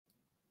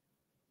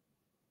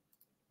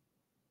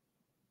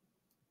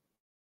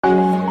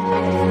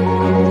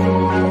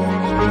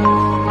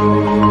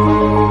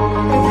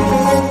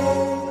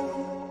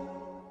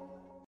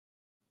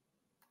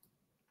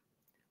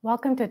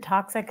welcome to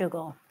Talks at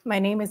Google. My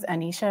name is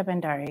Anisha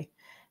Bandari,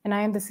 and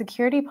I am the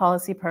Security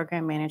Policy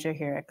Program Manager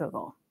here at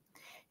Google.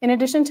 In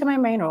addition to my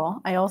main role,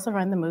 I also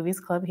run the Movies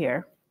Club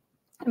here,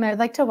 and I'd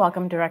like to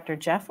welcome Director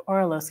Jeff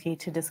Orlowski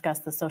to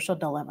discuss The Social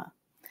Dilemma,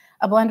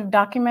 a blend of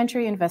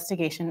documentary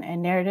investigation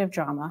and narrative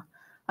drama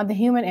on the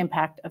human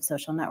impact of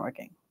social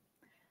networking.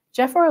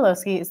 Jeff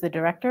Orlowski is the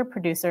director,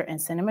 producer, and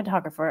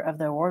cinematographer of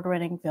the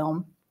award-winning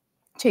film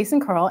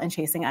Chasing Coral and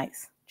Chasing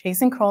Ice.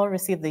 Chasing Coral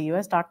received the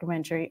U.S.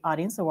 Documentary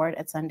Audience Award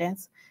at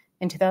Sundance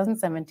in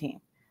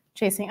 2017.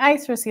 Chasing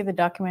Ice received the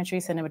Documentary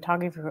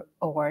Cinematography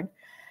Award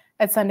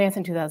at Sundance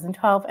in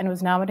 2012 and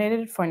was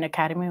nominated for an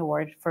Academy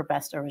Award for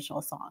Best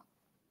Original Song.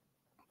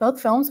 Both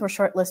films were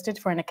shortlisted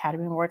for an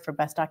Academy Award for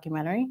Best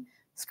Documentary,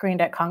 screened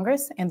at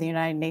Congress and the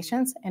United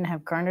Nations, and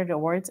have garnered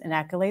awards and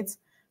accolades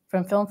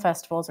from film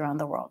festivals around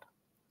the world.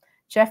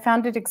 Jeff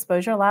founded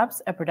Exposure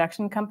Labs, a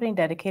production company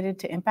dedicated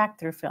to impact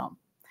through film.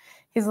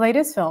 His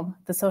latest film,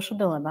 The Social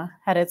Dilemma,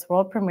 had its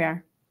world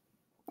premiere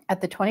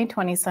at the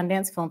 2020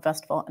 Sundance Film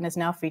Festival and is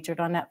now featured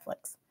on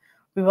Netflix.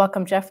 We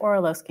welcome Jeff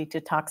Orlowski to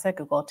Talks at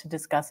Google to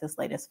discuss his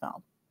latest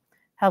film.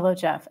 Hello,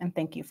 Jeff, and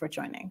thank you for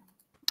joining.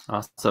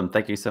 Awesome.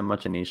 Thank you so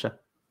much, Anisha. It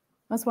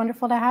was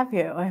wonderful to have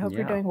you. I hope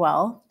you're doing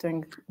well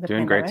during the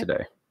Doing pandemic. great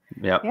today.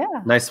 Yep.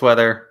 Yeah. Nice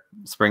weather,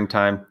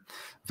 springtime,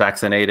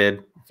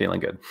 vaccinated,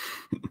 feeling good.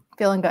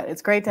 Feeling good.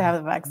 It's great to have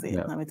the vaccine,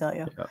 Yep. let me tell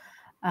you. Yep.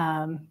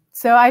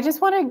 So I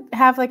just want to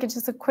have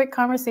just a quick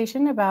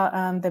conversation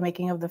about the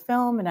making of the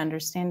film and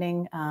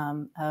understanding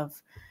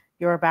of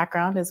your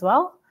background as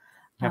well.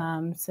 Yep.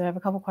 So I have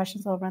a couple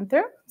questions I'll run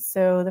through.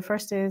 So the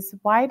first is,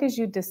 why did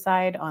you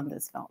decide on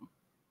this film?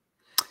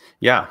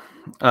 Yeah.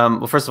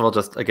 Well, first of all,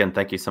 just again,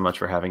 thank you so much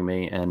for having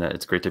me, and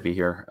it's great to be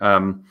here.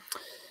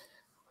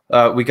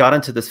 We got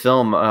into this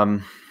film.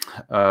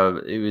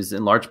 It was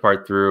in large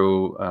part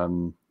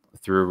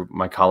through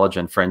my college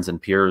and friends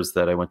and peers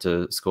that I went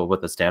to school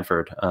with at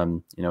Stanford.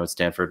 At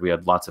Stanford, we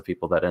had lots of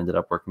people that ended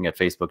up working at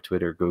Facebook,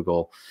 Twitter,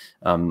 Google,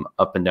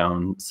 up and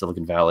down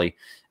Silicon Valley.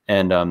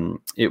 And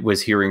it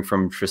was hearing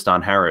from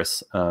Tristan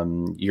Harris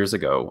years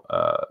ago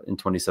in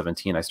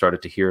 2017. I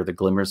started to hear the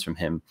glimmers from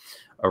him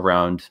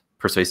around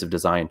persuasive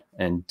design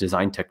and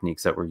design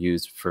techniques that were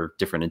used for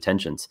different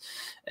intentions.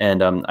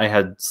 And I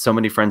had so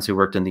many friends who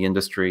worked in the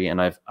industry,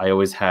 and I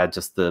always had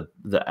just the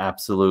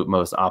absolute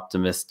most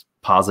optimist,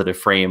 positive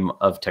frame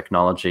of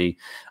technology.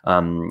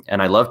 And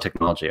I love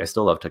technology. I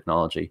still love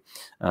technology.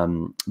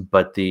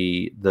 But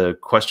the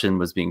question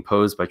was being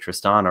posed by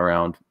Tristan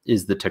around,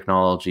 is the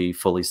technology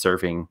fully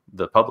serving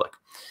the public?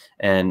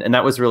 And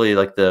that was really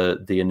like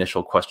the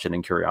initial question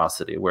and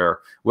curiosity, where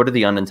what are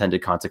the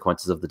unintended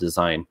consequences of the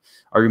design?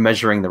 Are we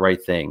measuring the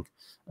right thing?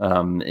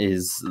 Are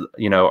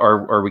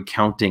we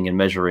counting and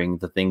measuring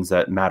the things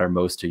that matter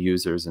most to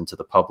users and to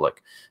the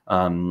public?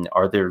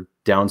 Are there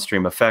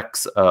downstream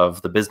effects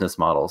of the business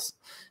models?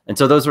 And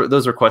so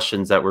those were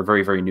questions that were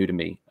very, very new to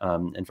me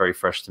and very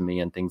fresh to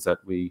me, and things that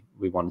we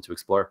wanted to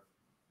explore.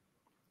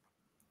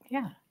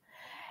 Yeah.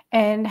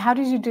 And how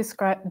did you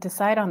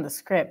decide on the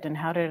script, and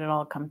how did it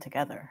all come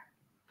together?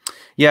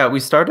 Yeah,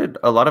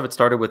 a lot of it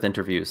started with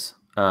interviews.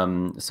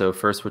 So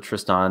first with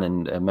Tristan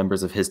and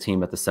members of his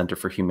team at the Center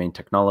for Humane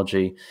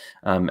Technology,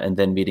 and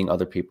then meeting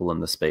other people in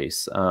the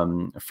space,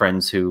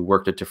 friends who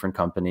worked at different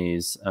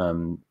companies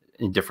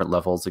in different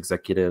levels,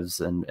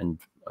 executives, and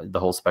the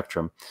whole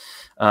spectrum.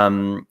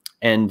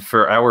 And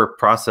for our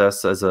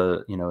process as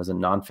a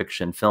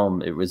nonfiction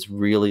film, it was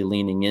really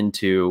leaning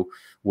into,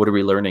 what are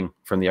we learning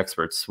from the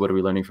experts? What are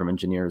we learning from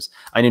engineers?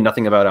 I knew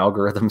nothing about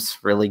algorithms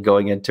really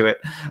going into it.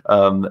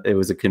 It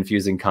was a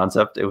confusing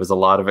concept. It was a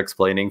lot of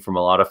explaining from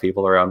a lot of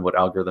people around what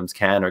algorithms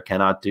can or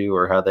cannot do,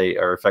 or how they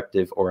are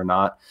effective or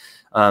not.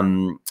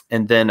 And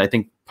then I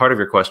think part of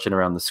your question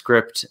around the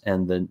script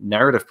and the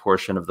narrative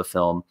portion of the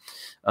film,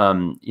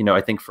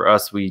 I think for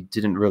us, we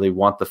didn't really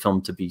want the film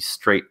to be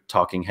straight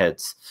talking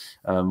heads,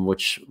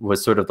 which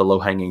was sort of the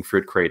low-hanging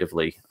fruit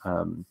creatively.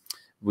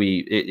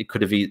 It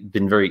could have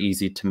been very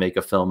easy to make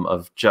a film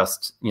of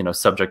just,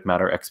 subject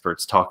matter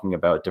experts talking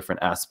about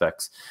different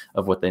aspects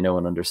of what they know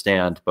and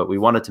understand, but we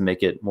wanted to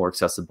make it more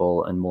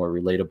accessible and more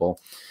relatable.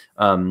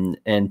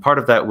 And part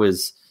of that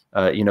was,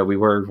 we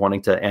were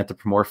wanting to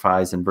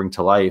anthropomorphize and bring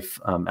to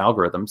life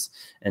algorithms.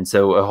 And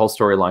so a whole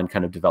storyline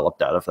kind of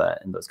developed out of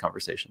that in those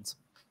conversations.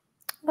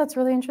 That's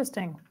really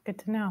interesting. Good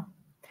to know.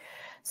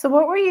 So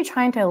what were you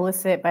trying to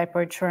elicit by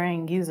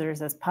portraying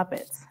users as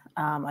puppets?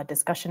 A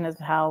discussion of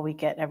how we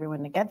get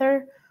everyone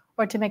together,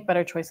 or to make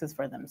better choices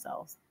for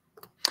themselves?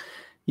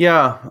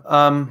 Yeah,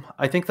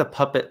 I think the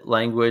puppet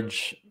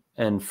language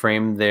and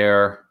frame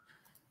there,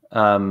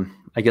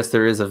 I guess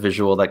there is a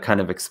visual that kind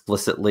of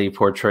explicitly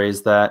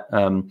portrays that.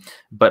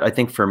 But I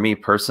think for me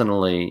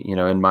personally,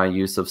 in my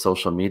use of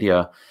social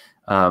media,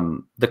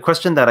 the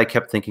question that I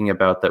kept thinking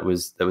about that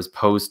was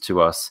posed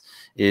to us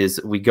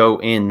is, we go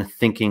in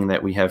thinking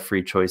that we have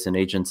free choice and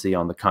agency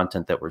on the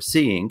content that we're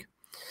seeing,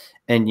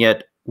 and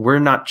yet we're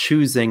not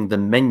choosing the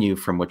menu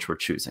from which we're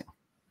choosing.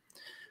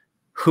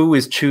 Who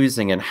is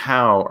choosing, and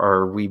how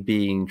are we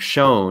being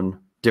shown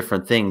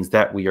different things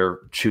that we are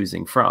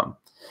choosing from?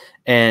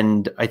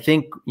 And I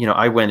think,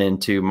 I went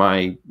into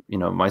my,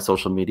 my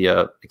social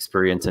media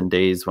experience and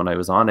days when I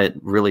was on it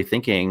really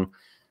thinking,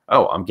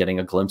 oh, I'm getting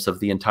a glimpse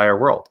of the entire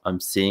world. I'm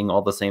seeing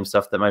all the same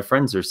stuff that my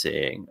friends are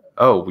seeing.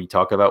 Oh, we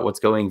talk about what's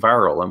going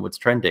viral and what's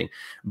trending.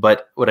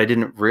 But what I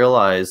didn't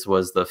realize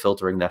was the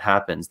filtering that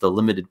happens, the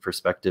limited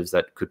perspectives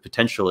that could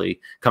potentially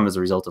come as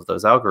a result of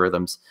those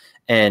algorithms,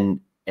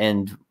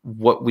 and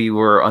what we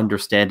were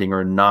understanding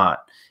or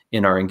not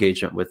in our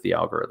engagement with the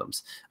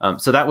algorithms.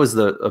 So that was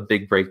a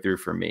big breakthrough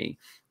for me.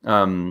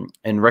 And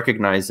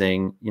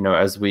recognizing,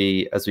 as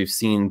we've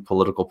seen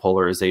political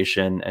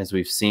polarization, as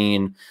we've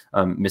seen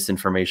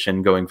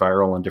misinformation going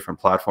viral on different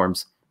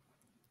platforms,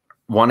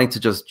 wanting to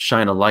just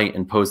shine a light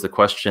and pose the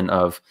question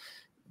of,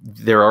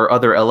 there are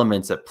other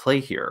elements at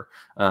play here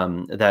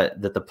that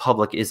the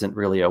public isn't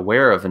really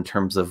aware of in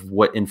terms of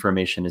what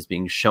information is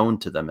being shown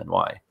to them and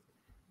why.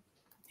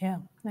 Yeah,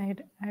 I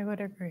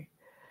would agree.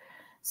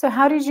 So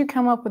how did you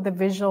come up with the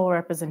visual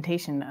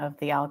representation of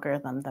the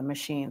algorithm, the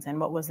machines,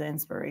 and what was the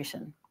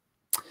inspiration?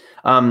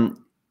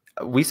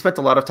 We spent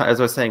a lot of time,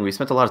 as I was saying, we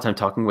spent a lot of time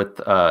talking with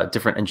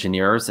different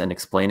engineers and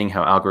explaining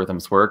how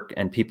algorithms work,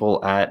 and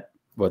people at,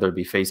 whether it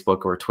be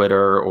Facebook or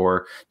Twitter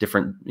or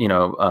different,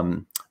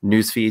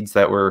 news feeds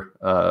that were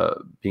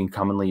being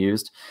commonly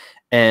used.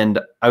 And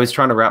I was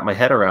trying to wrap my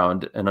head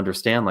around and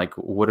understand, like,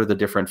 what are the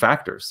different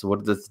factors? What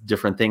are the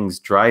different things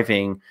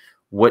driving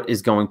what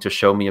is going to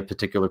show me a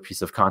particular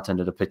piece of content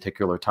at a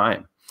particular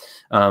time?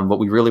 What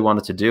we really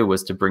wanted to do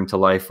was to bring to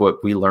life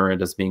what we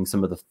learned as being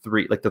some of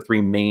the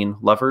three main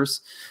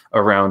levers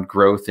around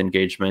growth,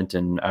 engagement,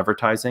 and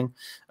advertising.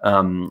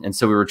 And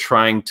so we were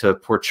trying to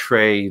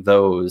portray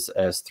those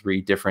as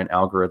three different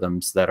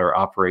algorithms that are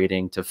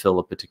operating to fill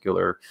a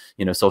particular,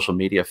 social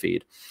media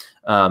feed.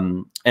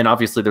 And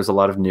obviously there's a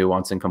lot of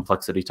nuance and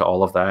complexity to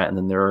all of that. And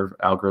then there are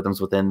algorithms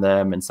within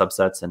them and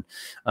subsets. And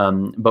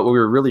but what we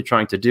were really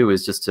trying to do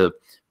is just to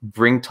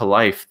bring to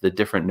life the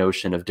different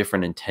notion of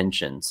different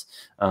intentions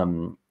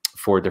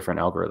for different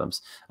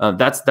algorithms.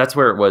 That's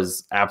where it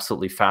was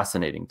absolutely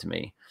fascinating to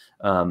me.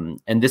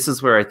 And this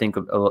is where I think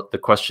the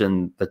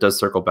question that does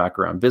circle back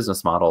around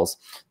business models,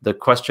 the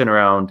question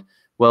around,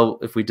 well,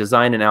 if we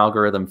design an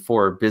algorithm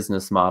for a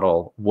business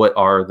model, what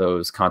are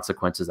those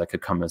consequences that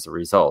could come as a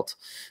result?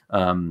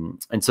 And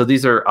so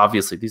these are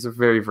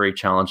very, very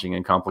challenging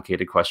and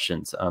complicated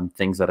questions,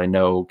 things that I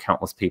know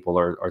countless people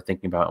are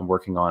thinking about and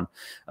working on.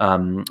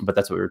 But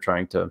that's what we were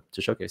trying to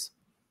showcase.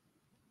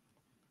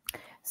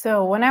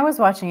 So when I was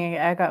watching it,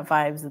 I got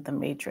vibes of The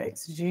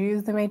Matrix. Did you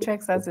use The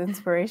Matrix as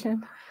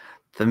inspiration?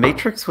 The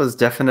Matrix was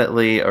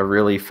definitely a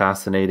really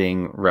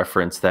fascinating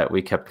reference that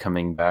we kept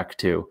coming back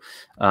to.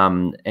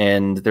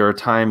 And there are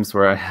times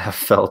where I have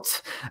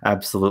felt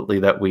absolutely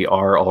that we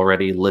are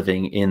already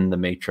living in the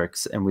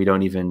Matrix and we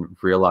don't even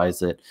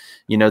realize it.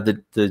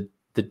 The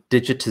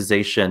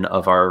digitization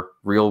of our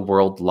real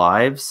world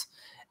lives,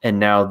 and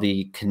now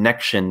the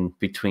connection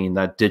between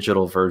that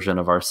digital version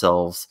of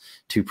ourselves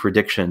to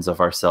predictions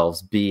of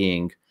ourselves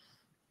being,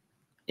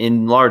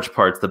 in large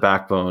parts, the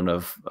backbone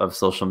of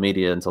social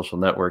media and social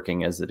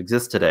networking as it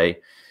exists today.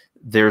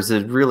 There's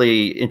a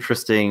really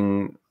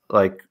interesting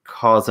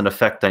cause and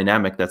effect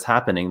dynamic that's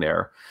happening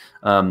there.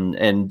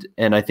 And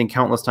I think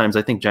countless times,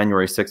 I think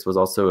January 6th was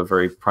also a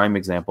very prime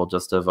example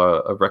just of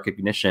a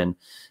recognition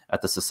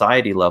at the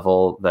society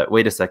level that,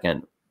 wait a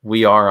second,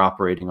 we are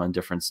operating on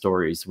different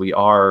stories. We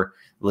are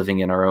living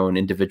in our own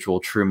individual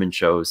Truman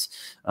shows,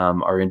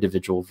 our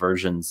individual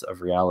versions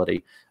of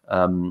reality.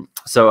 But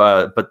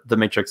the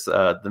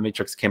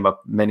Matrix came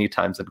up many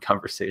times in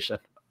conversation.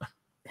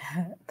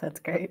 That's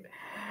great.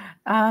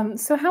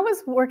 So how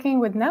is working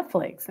with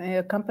Netflix,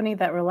 a company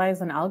that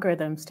relies on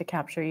algorithms to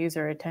capture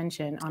user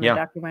attention, on a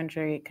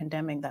documentary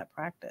condemning that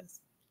practice?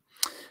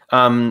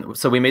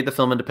 So we made the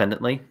film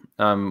independently,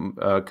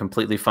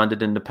 completely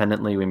funded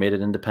independently. We made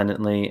it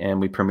independently, and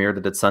we premiered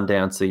it at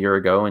Sundance a year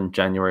ago in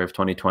January of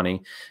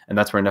 2020. And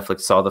that's where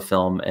Netflix saw the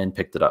film and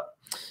picked it up.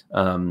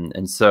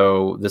 And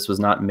so this was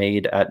not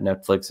made at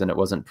Netflix, and it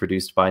wasn't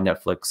produced by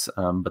Netflix,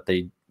 but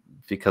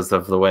because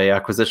of the way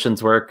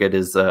acquisitions work, it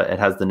has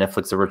the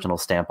Netflix original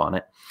stamp on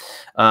it.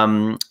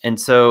 And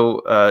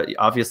so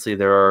obviously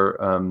there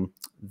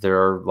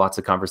are lots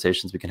of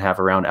conversations we can have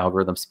around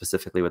algorithms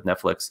specifically with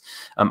Netflix.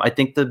 I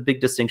think the big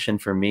distinction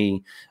for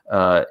me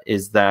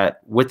is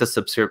that with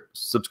the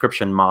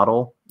subscription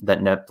model that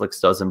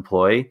Netflix does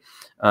employ,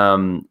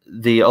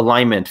 the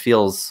alignment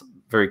feels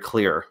very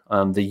clear.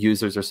 The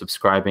users are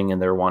subscribing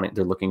and they're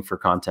looking for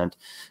content.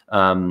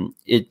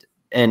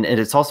 And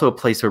it's also a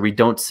place where we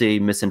don't see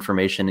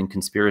misinformation and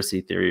conspiracy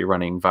theory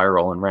running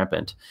viral and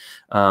rampant.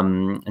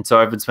 And so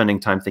I've been spending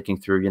time thinking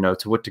through,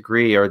 to what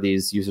degree are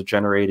these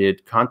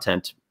user-generated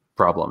content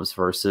problems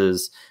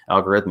versus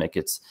algorithmic?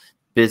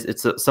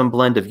 It's some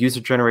blend of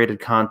user-generated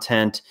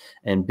content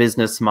and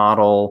business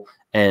model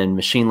and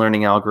machine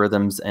learning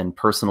algorithms and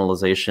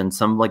personalization,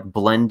 some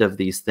blend of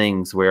these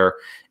things where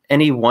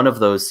any one of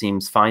those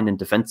seems fine and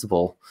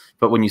defensible.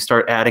 But when you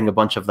start adding a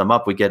bunch of them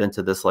up, we get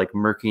into this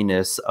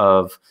murkiness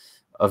of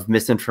of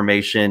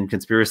misinformation,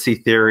 conspiracy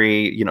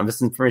theory,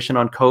 misinformation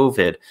on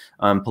COVID,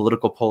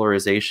 political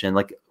polarization.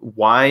 Like,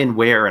 why and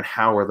where and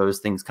how are those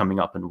things coming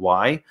up, and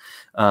why?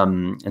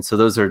 And so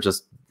those are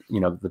just,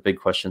 the big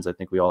questions I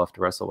think we all have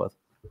to wrestle with.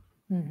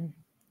 Mm-hmm.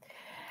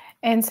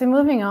 And so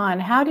moving on,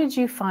 how did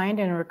you find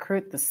and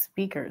recruit the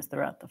speakers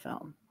throughout the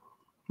film?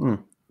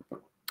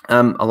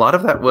 A lot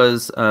of that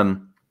was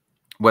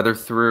whether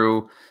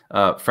through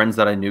friends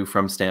that I knew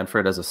from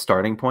Stanford as a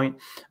starting point.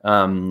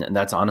 And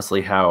that's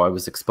honestly how I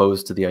was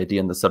exposed to the idea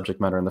and the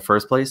subject matter in the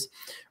first place,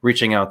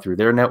 reaching out through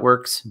their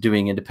networks,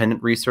 doing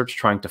independent research,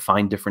 trying to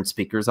find different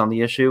speakers on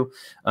the issue.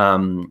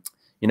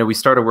 We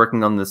started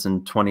working on this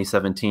in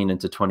 2017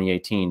 into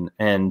 2018.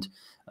 And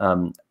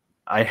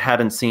I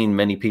hadn't seen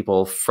many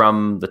people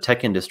from the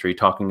tech industry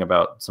talking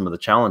about some of the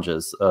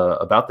challenges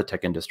about the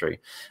tech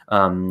industry.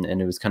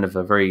 And it was kind of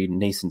a very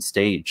nascent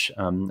stage.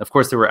 Of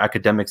course, there were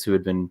academics who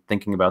had been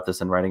thinking about this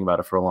and writing about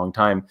it for a long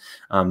time,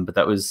 but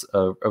that was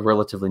a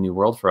relatively new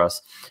world for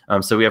us.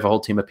 So we have a whole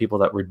team of people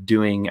that were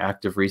doing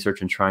active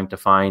research and trying to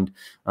find,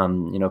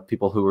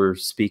 people who were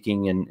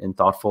speaking in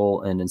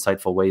thoughtful and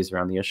insightful ways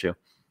around the issue.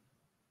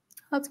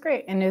 That's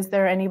great. And is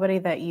there anybody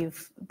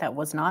that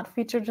was not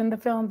featured in the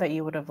film that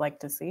you would have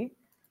liked to see?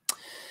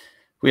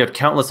 We had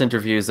countless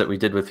interviews that we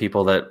did with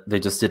people that they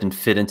just didn't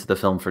fit into the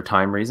film for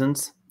time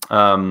reasons.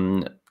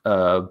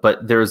 But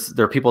there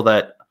are people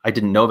that I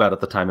didn't know about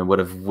at the time and would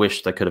have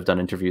wished I could have done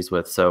interviews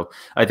with. So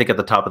I think at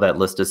the top of that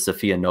list is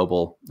Sophia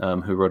Noble,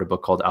 who wrote a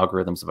book called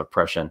Algorithms of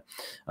Oppression.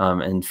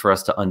 And for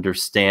us to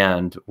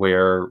understand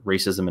where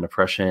racism and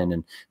oppression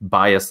and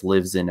bias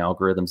lives in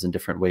algorithms in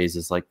different ways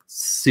is like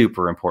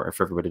super important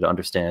for everybody to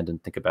understand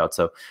and think about.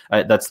 So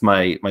that's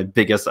my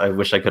biggest, I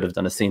wish I could have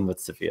done a scene with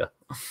Sophia.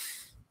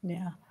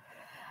 Yeah.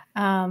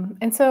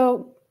 And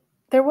so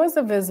there was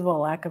a visible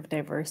lack of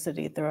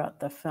diversity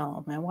throughout the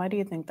film. And why do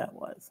you think that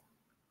was?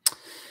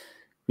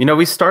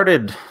 We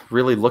started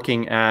really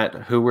looking at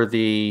who were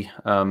the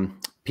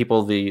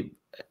people,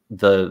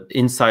 the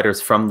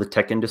insiders from the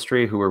tech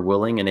industry who were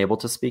willing and able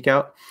to speak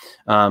out.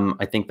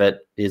 I think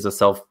that is a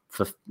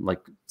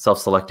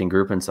self-selecting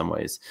group in some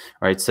ways,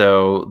 right?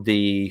 So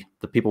the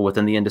people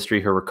within the industry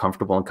who were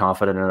comfortable and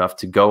confident enough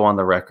to go on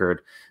the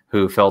record,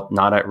 who felt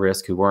not at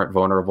risk, who weren't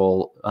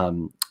vulnerable,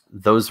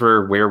 those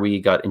were where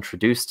we got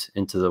introduced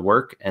into the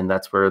work, and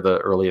that's where the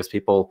earliest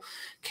people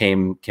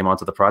came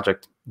onto the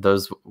project.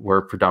 Those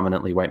were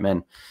predominantly white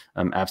men,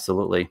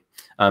 absolutely.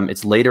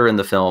 It's later in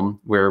the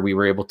film where we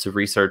were able to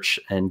research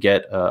and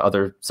get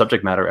other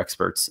subject matter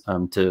experts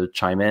to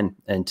chime in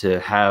and to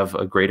have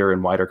a greater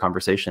and wider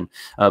conversation,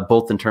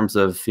 both in terms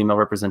of female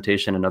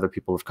representation and other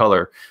people of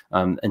color.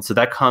 And so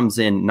that comes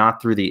in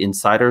not through the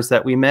insiders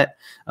that we met,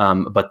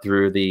 but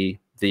through the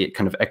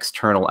kind of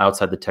external,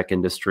 outside the tech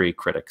industry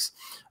critics.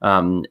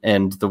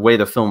 And the way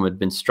the film had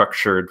been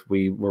structured,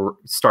 we were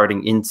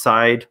starting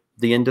inside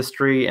the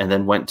industry and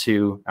then went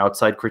to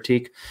outside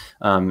critique.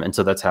 And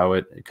so that's how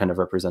it kind of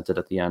represented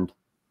at the end.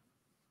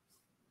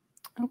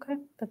 Okay,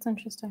 that's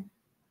interesting.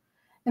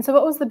 And so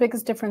what was the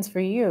biggest difference for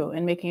you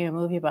in making a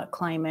movie about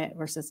climate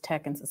versus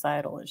tech and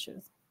societal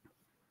issues?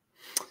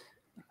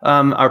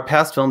 Our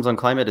past films on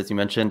climate, as you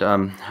mentioned,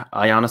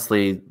 I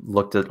honestly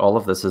looked at all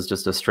of this as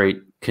just a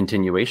straight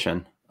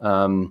continuation,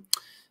 talking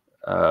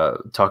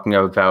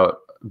about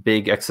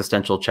big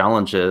existential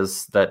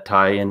challenges that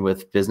tie in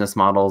with business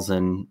models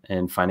and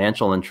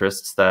financial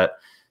interests that,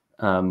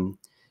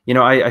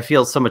 I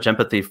feel so much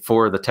empathy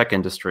for the tech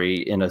industry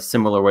in a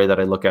similar way that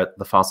I look at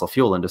the fossil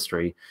fuel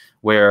industry,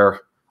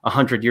 where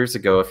 100 years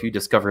ago, if you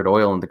discovered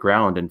oil in the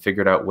ground and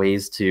figured out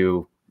ways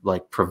to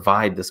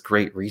provide this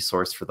great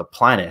resource for the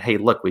planet, hey,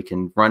 look, we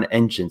can run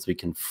engines, we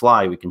can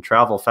fly, we can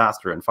travel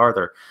faster and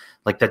farther.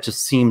 That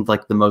just seemed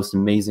like the most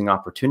amazing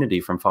opportunity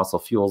from fossil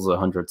fuels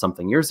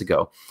 100-something years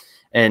ago.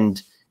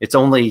 And it's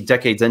only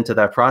decades into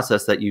that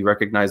process that you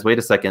recognize, wait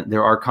a second,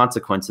 there are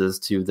consequences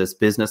to this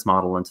business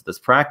model and to this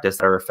practice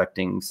that are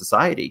affecting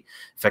society,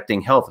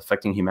 affecting health,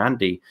 affecting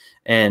humanity.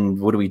 And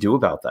what do we do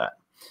about that?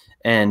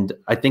 And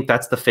I think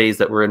that's the phase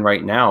that we're in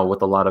right now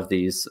with a lot of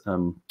these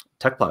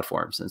tech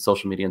platforms and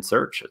social media and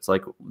search. It's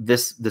like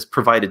this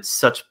provided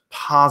such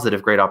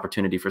positive, great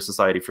opportunity for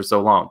society for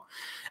so long.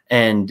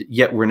 And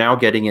yet we're now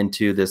getting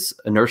into this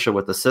inertia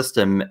with the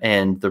system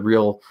and the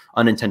real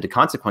unintended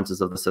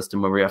consequences of the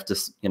system, where we have to,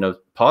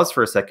 pause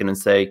for a second and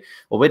say,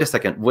 well, wait a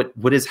second,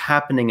 what is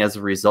happening as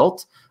a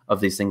result of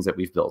these things that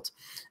we've built?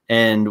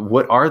 And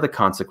what are the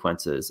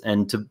consequences?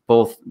 And to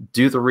both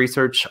do the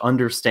research,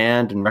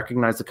 understand and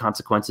recognize the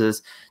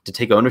consequences, to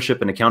take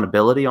ownership and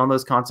accountability on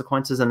those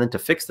consequences, and then to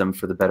fix them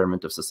for the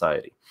betterment of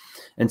society.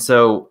 And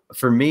so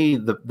for me,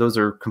 those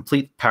are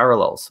complete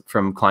parallels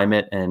from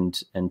climate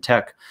and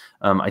tech.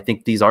 I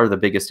think these are the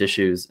biggest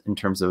issues in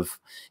terms of,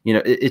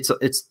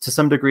 it's to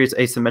some degree it's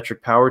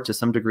asymmetric power, to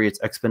some degree it's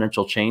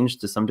exponential change,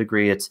 to some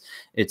degree it's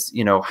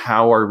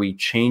how are we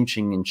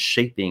changing and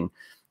shaping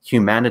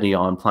humanity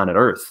on planet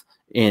Earth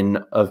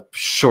in a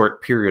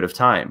short period of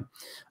time.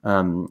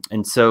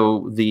 And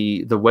so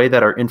the way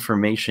that our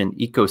information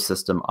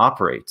ecosystem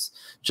operates,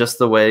 just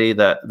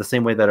the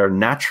same way that our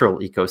natural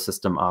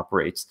ecosystem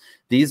operates,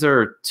 these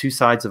are two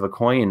sides of a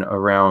coin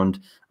around,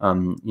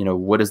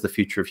 what is the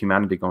future of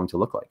humanity going to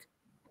look like?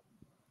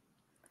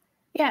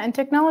 Yeah, and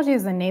technology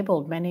has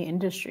enabled many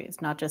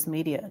industries, not just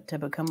media, to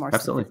become more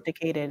Absolutely.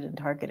 sophisticated and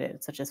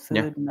targeted, such as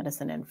food,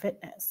 medicine, and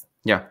fitness.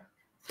 Yeah.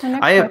 So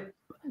next I have,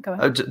 go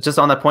ahead. just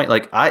on that point,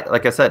 like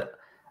I said,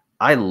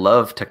 I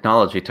love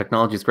technology.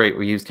 Technology is great.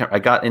 I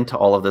got into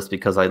all of this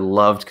because I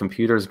loved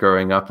computers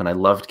growing up and I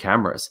loved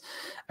cameras.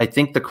 I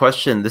think the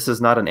question, this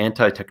is not an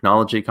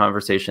anti-technology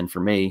conversation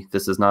for me.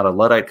 This is not a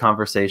Luddite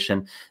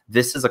conversation.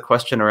 This is a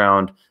question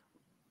around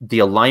the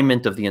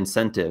alignment of the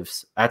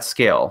incentives at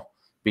scale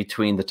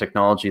between the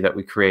technology that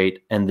we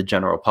create and the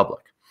general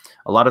public.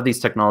 A lot of these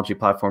technology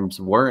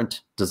platforms weren't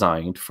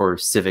designed for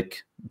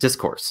civic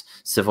discourse,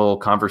 civil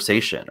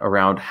conversation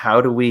around how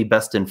do we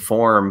best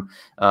inform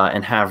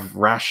and have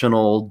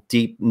rational,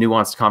 deep,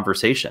 nuanced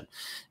conversation.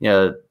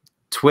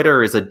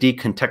 Twitter is a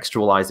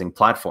decontextualizing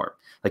platform.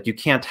 Like, you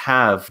can't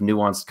have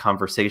nuanced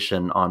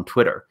conversation on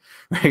Twitter,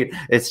 right?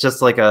 It's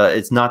just like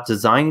it's not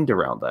designed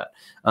around that.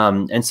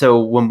 And so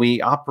when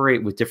we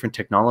operate with different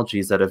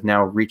technologies that have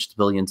now reached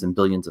billions and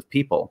billions of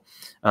people,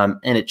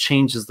 and it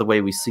changes the way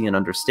we see and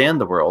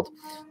understand the world,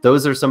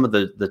 those are some of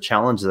the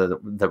challenges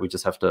that we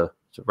just have to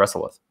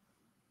wrestle with.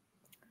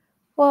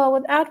 Well,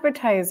 with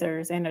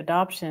advertisers and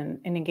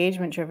adoption and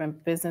engagement-driven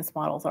business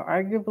models are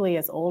arguably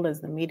as old as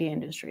the media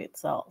industry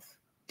itself.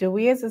 Do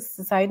we as a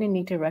society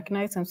need to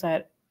recognize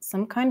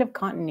some kind of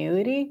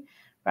continuity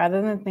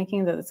rather than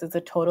thinking that this is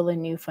a totally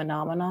new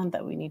phenomenon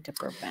that we need to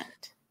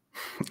prevent?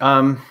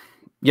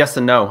 Yes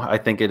and no. I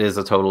think it is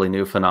a totally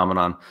new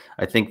phenomenon.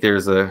 I think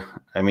the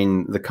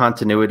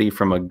continuity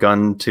from a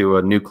gun to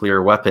a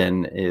nuclear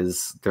weapon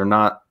they're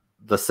not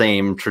the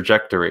same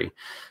trajectory.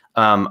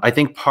 I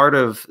think part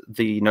of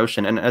the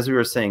notion, and as we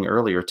were saying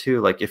earlier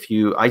too, like if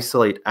you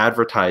isolate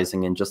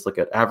advertising and just look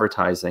at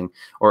advertising,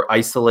 or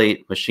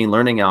isolate machine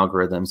learning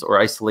algorithms, or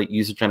isolate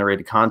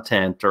user-generated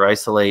content, or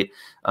isolate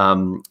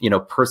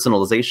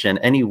personalization,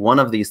 any one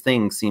of these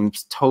things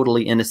seems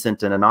totally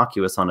innocent and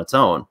innocuous on its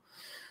own.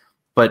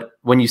 But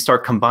when you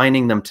start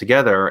combining them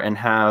together and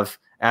have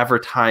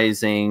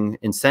advertising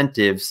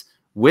incentives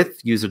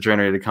with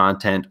user-generated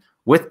content,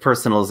 with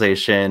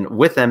personalization,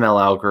 with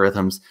ML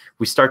algorithms,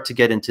 we start to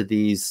get into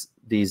these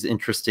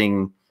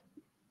interesting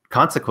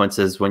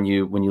consequences when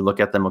you look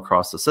at them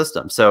across the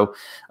system. So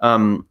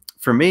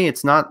for me,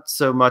 it's not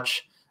so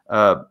much,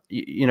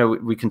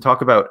 we can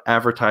talk about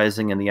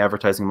advertising and the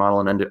advertising model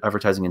and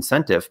advertising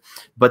incentive,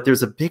 but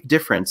there's a big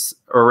difference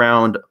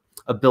around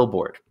a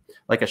billboard.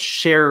 Like a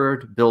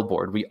shared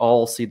billboard, we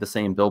all see the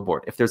same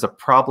billboard. If there's a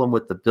problem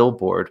with the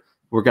billboard,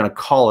 we're going to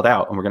call it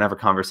out and we're going to have a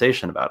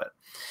conversation about it.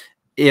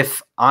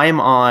 If I'm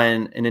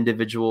on an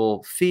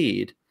individual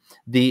feed,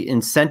 the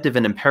incentive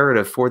and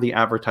imperative for the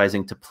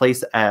advertising to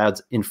place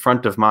ads in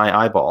front of my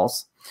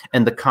eyeballs,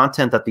 and the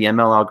content that the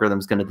ML algorithm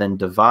is going to then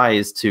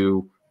devise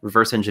to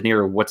reverse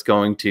engineer what's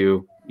going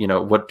to,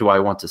 what do I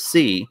want to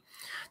see,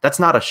 that's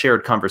not a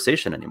shared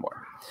conversation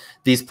anymore.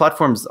 These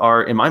platforms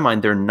are, in my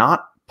mind, they're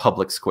not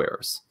public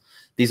squares.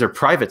 These are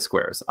private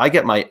squares. I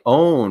get my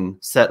own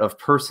set of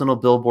personal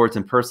billboards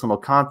and personal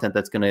content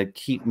that's going to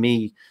keep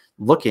me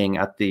looking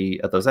at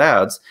those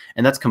ads,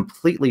 and that's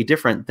completely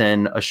different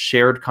than a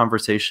shared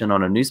conversation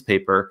on a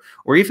newspaper,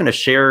 or even a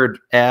shared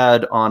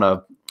ad on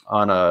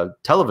a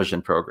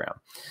television program.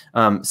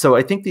 So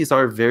I think these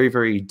are very,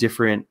 very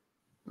different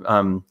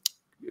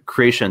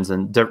creations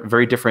and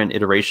very different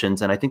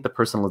iterations, and I think the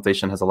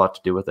personalization has a lot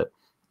to do with it.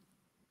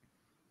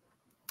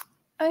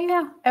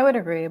 Yeah, I would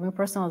agree. I mean,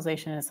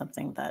 personalization is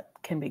something that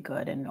can be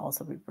good and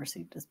also be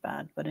perceived as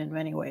bad, but in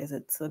many ways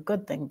it's a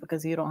good thing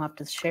because you don't have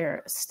to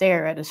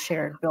stare at a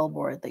shared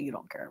billboard that you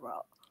don't care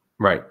about.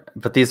 Right.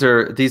 But these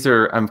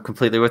are, I'm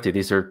completely with you.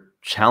 These are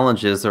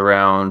challenges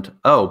around,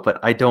 oh, but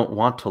I don't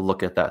want to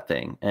look at that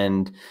thing.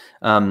 And,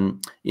 one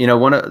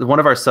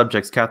of our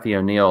subjects, Kathy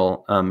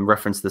O'Neill,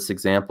 referenced this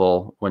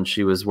example when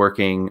she was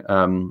working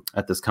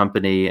at this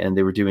company and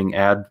they were doing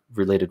ad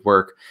related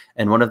work.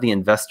 And one of the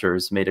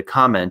investors made a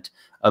comment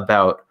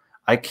about,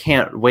 I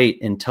can't wait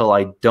until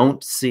I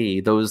don't see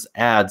those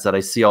ads that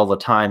I see all the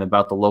time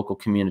about the local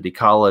community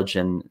college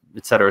and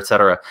et cetera, et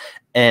cetera.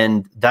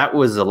 And that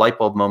was a light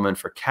bulb moment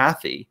for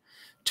Kathy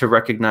to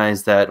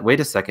recognize that, wait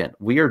a second,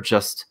 we are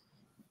just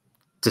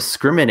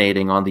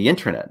discriminating on the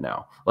internet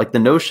now. Like, the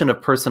notion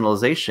of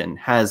personalization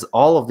has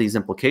all of these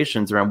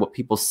implications around what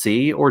people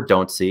see or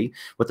don't see,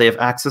 what they have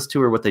access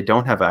to or what they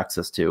don't have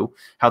access to,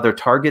 how they're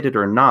targeted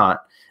or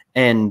not.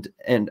 And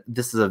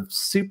this is a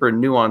super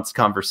nuanced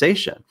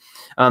conversation.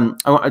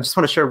 I just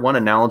want to share one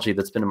analogy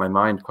that's been in my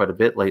mind quite a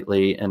bit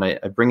lately, and I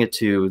bring it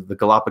to the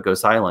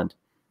Galapagos Island.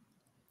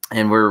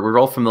 And we're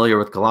all familiar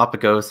with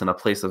Galapagos and a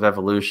place of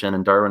evolution,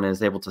 and Darwin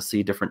is able to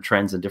see different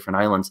trends in different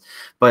islands.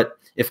 But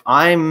if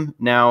I'm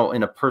now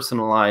in a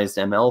personalized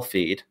ML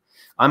feed,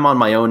 I'm on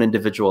my own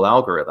individual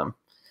algorithm.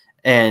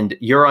 and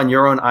you're on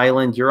your own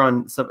island,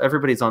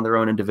 everybody's on their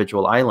own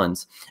individual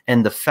islands.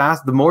 And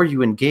the more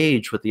you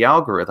engage with the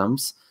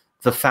algorithms,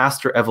 the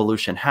faster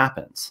evolution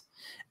happens.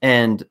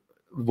 And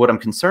what I'm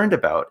concerned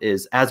about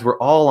is, as we're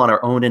all on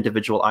our own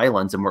individual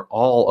islands and we're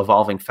all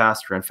evolving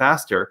faster and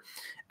faster,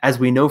 as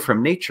we know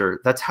from nature,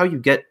 that's how you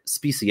get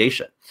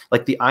speciation.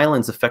 Like, the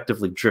islands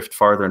effectively drift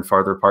farther and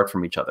farther apart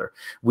from each other.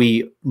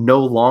 We no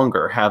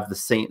longer have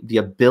the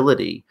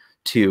ability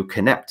to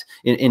connect.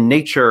 In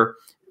nature,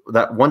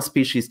 that one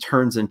species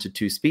turns into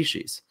two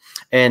species.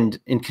 And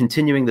in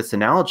continuing this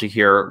analogy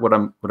here, what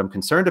I'm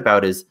concerned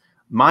about is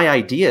my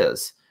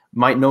ideas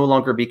might no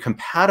longer be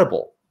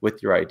compatible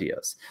with your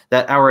ideas,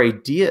 that our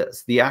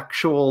ideas, the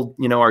actual,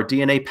 our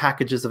DNA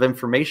packages of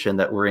information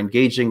that we're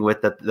engaging with,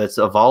 that's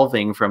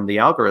evolving from the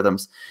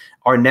algorithms,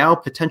 are now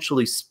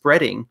potentially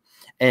spreading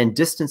and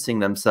distancing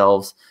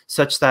themselves,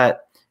 such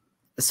that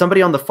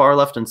somebody on the far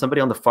left and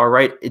somebody on the far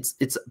right, it's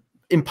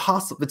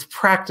impossible. It's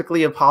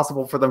practically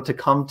impossible for them to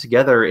come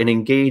together and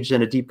engage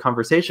in a deep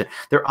conversation.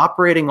 They're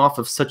operating off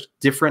of such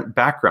different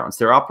backgrounds.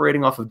 They're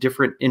operating off of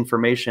different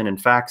information and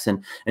facts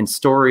and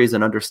stories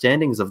and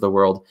understandings of the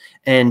world.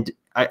 And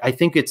I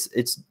think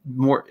it's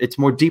more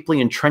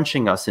deeply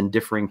entrenching us in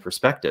differing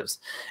perspectives.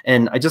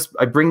 And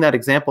I bring that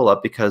example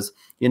up because,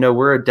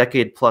 we're a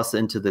decade plus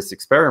into this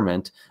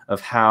experiment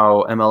of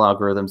how ML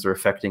algorithms are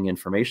affecting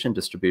information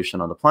distribution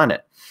on the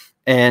planet.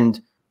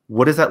 And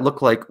what does that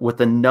look like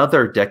with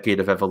another decade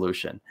of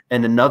evolution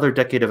and another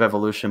decade of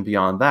evolution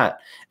beyond that?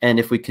 And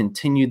if we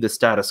continue the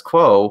status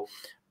quo,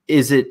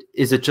 is it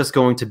just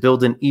going to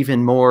build an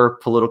even more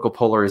political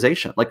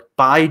polarization, like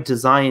by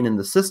design in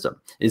the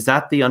system? Is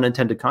that the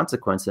unintended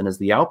consequence, and is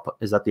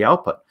that the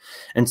output?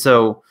 And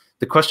so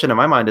the question in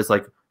my mind is,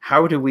 like,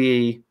 how do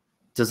we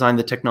design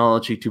the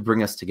technology to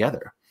bring us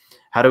together?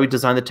 How do we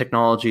design the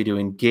technology to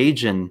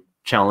engage in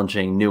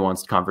challenging,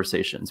 nuanced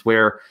conversations,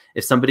 where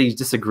if somebody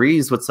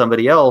disagrees with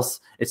somebody else,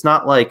 it's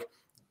not like,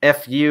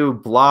 F you,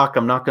 block,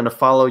 I'm not going to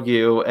follow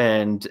you,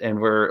 and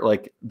we're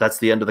like, that's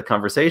the end of the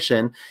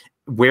conversation.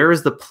 Where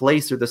is the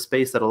place or the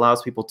space that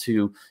allows people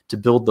to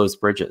build those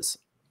bridges?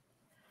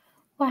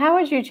 Well, how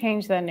would you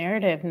change that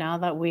narrative now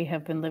that we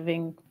have been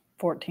living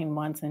 14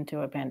 months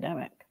into a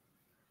pandemic?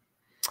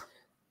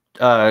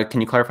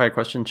 Can you clarify your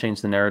question?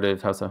 Change the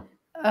narrative? How so?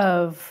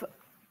 Of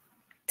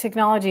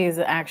technology is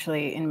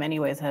actually, in many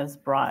ways, has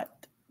brought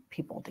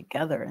people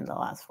together in the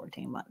last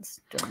 14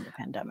 months during the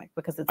pandemic,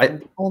 because it's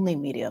the only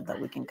media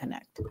that we can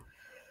connect.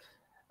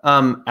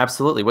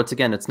 Absolutely. Once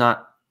again, it's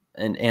not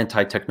an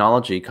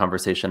anti-technology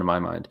conversation in my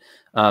mind.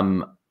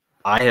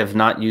 I have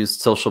not used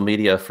social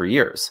media for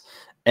years,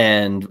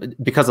 and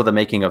because of the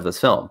making of this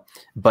film,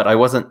 but I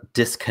wasn't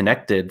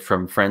disconnected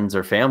from friends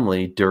or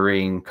family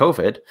during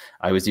COVID.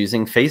 I was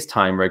using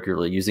FaceTime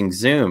regularly, using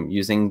Zoom,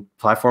 using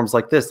platforms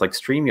like this, like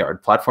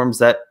StreamYard, platforms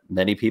that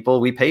many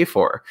people we pay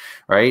for,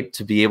 right,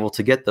 to be able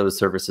to get those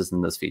services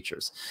and those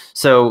features.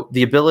 So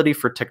the ability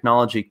for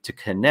technology to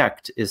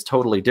connect is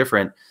totally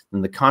different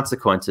than the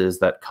consequences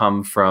that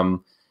come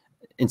from,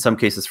 in some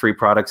cases, free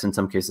products, in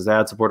some cases,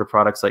 ad-supported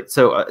products.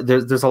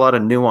 There's a lot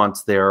of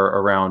nuance there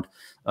around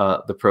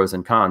the pros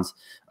and cons.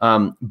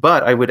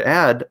 But I would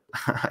add,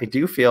 I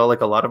do feel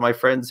like a lot of my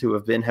friends who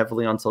have been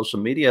heavily on social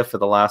media for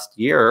the last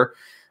year,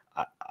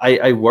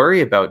 I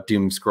worry about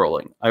doom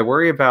scrolling. I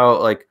worry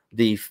about, like,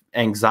 the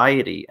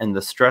anxiety and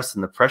the stress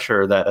and the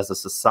pressure that as a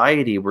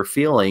society we're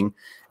feeling,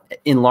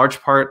 in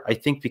large part, I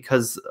think,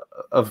 because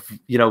of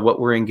what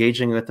we're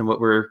engaging with and what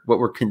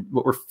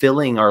we're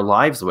filling our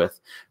lives with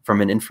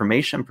from an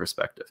information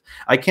perspective.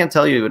 I can't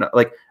tell you,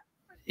 like,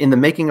 in the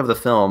making of the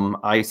film,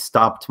 I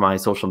stopped my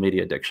social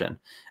media addiction,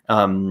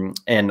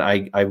 and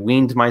I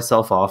weaned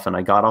myself off, and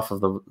I got off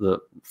of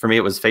for me,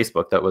 it was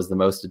Facebook that was the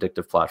most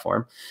addictive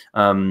platform,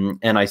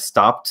 and I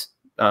stopped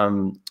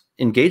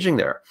engaging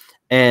there.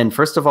 And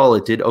first of all,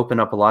 it did open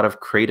up a lot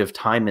of creative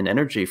time and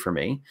energy for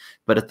me.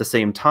 But at the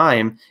same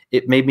time,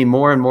 it made me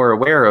more and more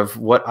aware of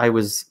what I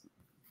was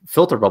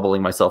filter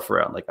bubbling myself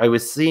around. Like, I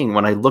was seeing,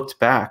 when I looked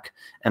back,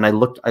 and I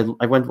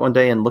went one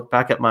day and looked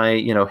back at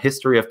my,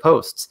 history of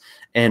posts,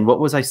 and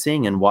what was I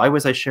seeing, and why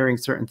was I sharing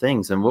certain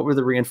things, and what were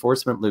the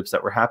reinforcement loops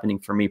that were happening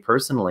for me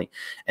personally,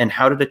 and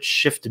how did it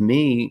shift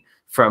me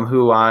from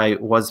who I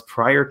was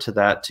prior to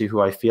that to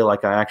who I feel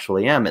like I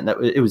actually am. And that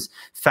it was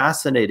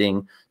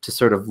fascinating to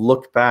sort of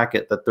look back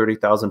at the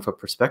 30,000 foot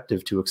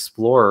perspective to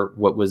explore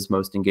what was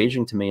most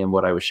engaging to me and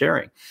what I was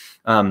sharing.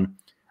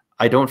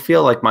 I don't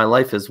feel like my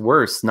life is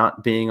worse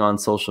not being on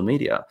social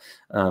media.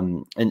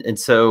 And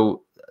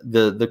so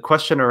the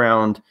question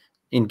around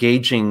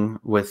engaging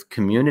with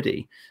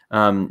community,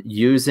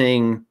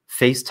 using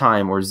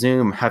FaceTime or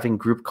Zoom, having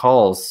group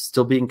calls,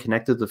 still being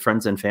connected with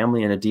friends and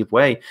family in a deep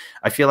way.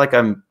 I feel like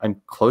I'm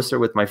closer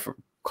with my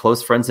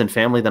close friends and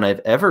family than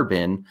I've ever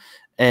been.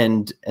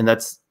 And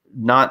that's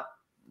not,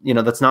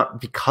 that's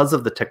not because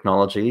of the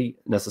technology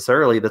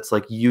necessarily. That's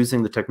like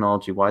using the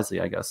technology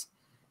wisely, I guess.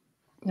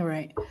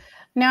 Right.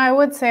 Now, I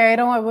would say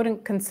I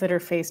wouldn't consider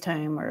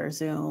FaceTime or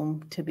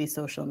Zoom to be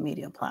social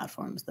media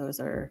platforms. Those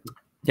are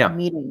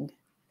meeting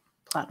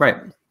platforms.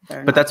 Right.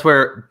 But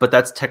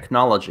that's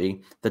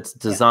technology that's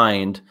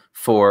designed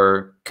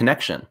for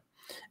connection.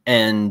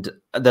 And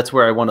that's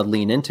where I want to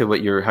lean into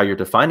how you're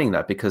defining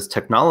that, because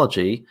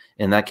technology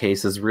in that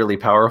case is really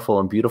powerful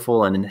and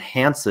beautiful and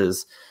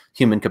enhances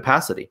human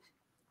capacity.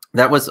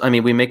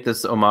 We make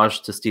this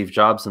homage to Steve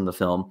Jobs in the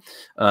film,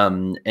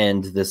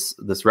 and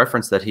this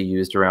reference that he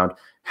used around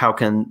how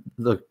can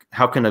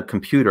a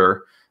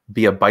computer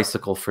be a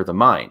bicycle for the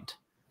mind?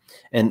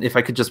 And if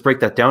I could just break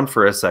that down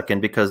for a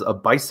second, because a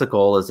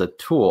bicycle is a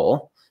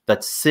tool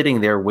that's sitting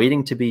there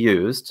waiting to be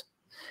used.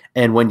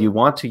 And when you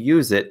want to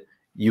use it,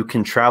 you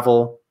can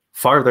travel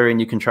farther and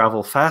you can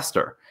travel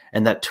faster.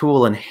 And that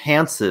tool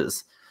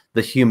enhances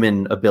the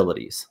human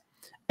abilities.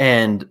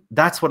 And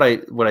that's when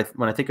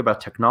I think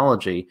about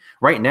technology.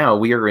 Right now,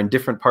 we are in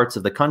different parts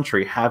of the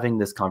country having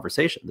this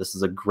conversation. This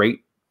is a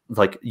great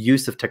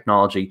use of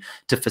technology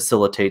to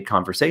facilitate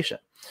conversation.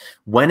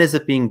 When is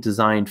it being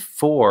designed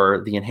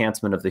for the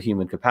enhancement of the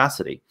human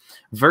capacity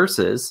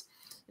versus,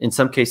 in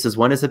some cases,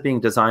 when is it being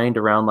designed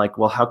around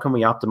how can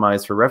we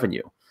optimize for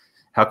revenue?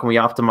 How can we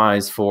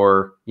optimize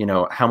for,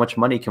 how much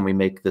money can we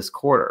make this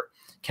quarter?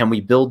 Can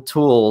we build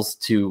tools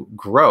to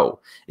grow?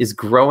 Is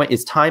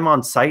time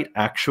on site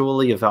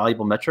actually a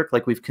valuable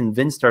metric? We've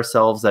convinced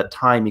ourselves that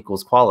time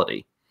equals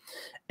quality.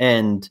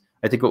 And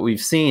I think what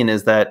we've seen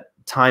is that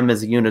time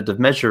as a unit of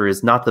measure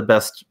is not the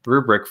best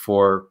rubric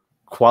for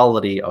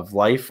quality of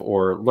life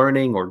or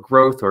learning or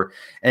growth or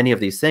any of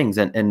these things.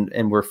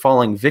 And we're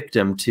falling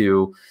victim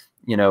to,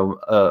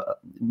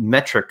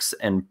 metrics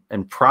and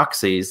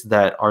proxies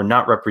that are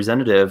not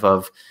representative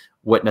of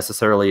what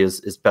necessarily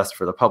is best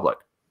for the public.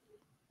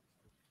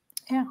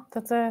 Yeah,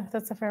 that's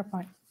a fair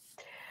point.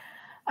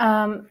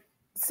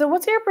 So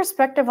what's your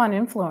perspective on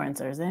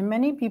influencers? And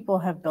many people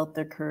have built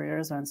their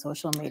careers on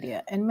social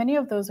media, and many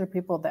of those are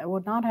people that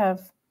would not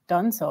have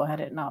done so had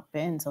it not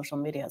been social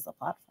media as a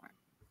platform.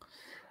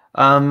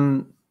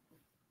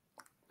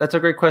 That's a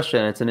great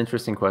question. It's an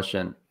interesting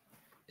question.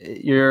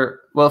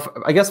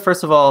 I guess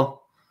first of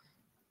all,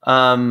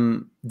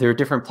 there are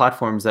different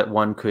platforms that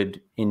one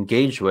could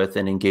engage with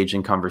and engage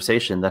in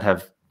conversation that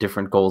have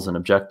different goals and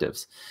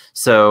objectives.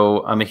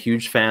 So I'm a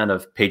huge fan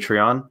of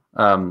Patreon.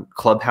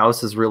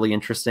 Clubhouse is really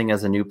interesting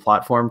as a new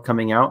platform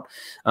coming out.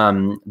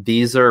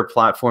 These are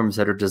platforms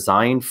that are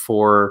designed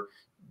for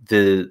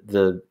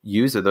the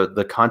user,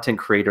 the content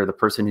creator, the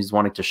person who's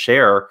wanting to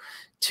share,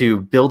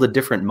 to build a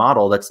different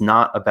model that's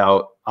not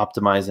about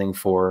optimizing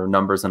for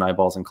numbers and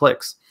eyeballs and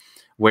clicks,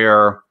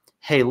 where,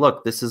 hey,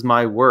 look, this is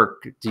my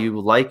work. Do you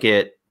like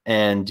it?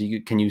 And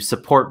can you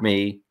support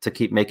me to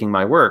keep making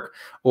my work?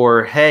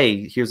 Or,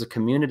 hey, here's a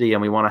community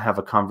and we want to have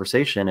a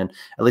conversation. And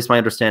at least my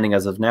understanding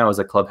as of now is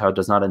that Clubhouse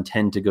does not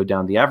intend to go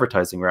down the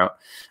advertising route.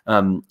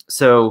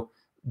 So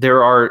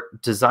there are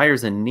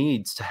desires and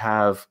needs to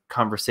have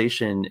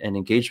conversation and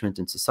engagement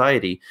in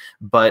society.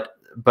 But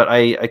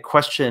I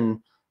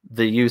question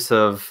the use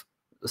of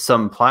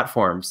some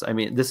platforms. I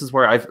mean, this is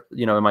where I've,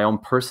 in my own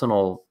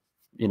personal,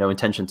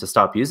 intention to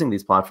stop using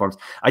these platforms,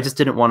 I just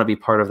didn't want to be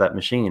part of that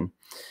machine.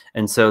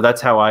 And so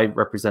that's how I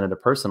represented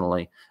it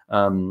personally.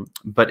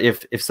 But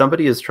if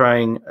somebody is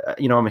trying,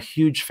 I'm a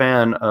huge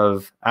fan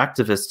of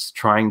activists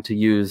trying to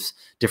use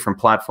different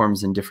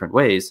platforms in different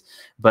ways.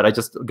 But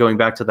going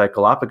back to that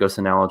Galapagos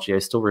analogy, I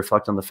still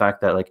reflect on the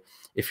fact that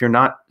if you're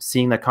not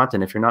seeing that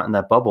content, if you're not in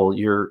that bubble,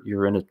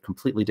 you're in a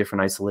completely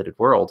different isolated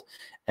world.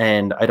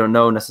 And I don't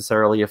know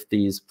necessarily if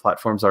these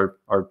platforms are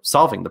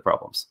solving the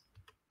problems.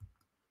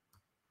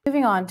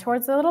 Moving on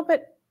towards a little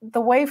bit the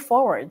way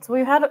forward. So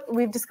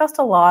we've discussed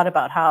a lot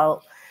about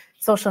how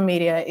social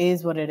media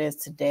is what it is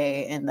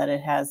today, and that it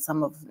has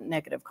some of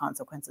negative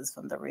consequences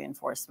from the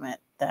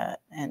reinforcement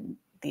and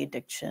the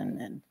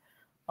addiction and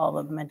all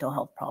of the mental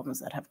health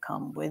problems that have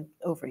come with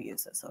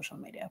overuse of social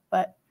media.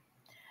 But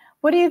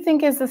what do you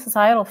think is the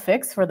societal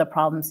fix for the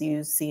problems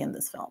you see in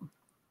this film,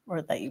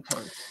 or that you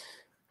pose?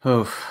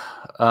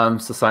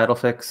 Societal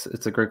fix.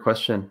 It's a great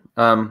question.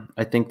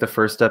 I think the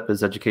first step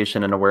is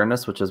education and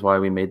awareness, which is why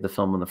we made the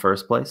film in the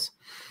first place.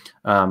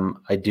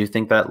 I do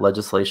think that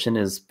legislation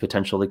is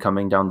potentially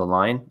coming down the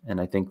line, and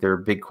I think there are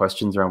big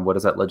questions around what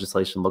does that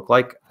legislation look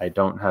like. I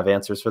don't have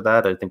answers for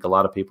that. I think a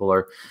lot of people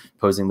are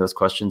posing those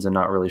questions and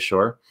not really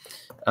sure.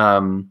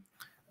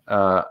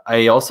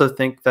 I also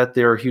think that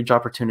there are huge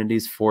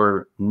opportunities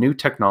for new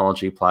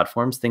technology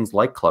platforms, things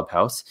like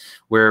Clubhouse,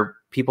 where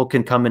people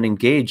can come and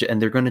engage, and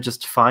they're going to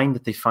just find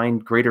that they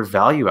find greater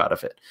value out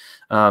of it.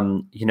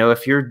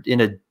 If you're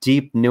in a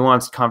deep,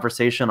 nuanced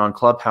conversation on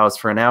Clubhouse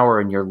for an hour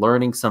and you're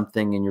learning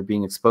something and you're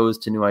being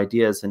exposed to new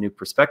ideas and new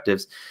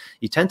perspectives,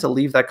 you tend to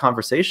leave that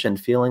conversation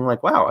feeling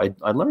like, wow,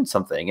 I learned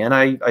something, and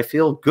I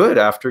feel good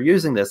after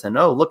using this. And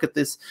oh, look at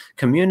this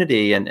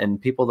community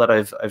and people that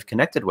I've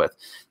connected with.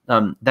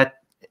 That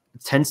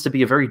tends to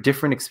be a very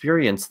different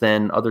experience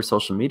than other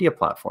social media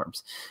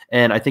platforms.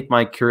 And I think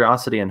my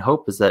curiosity and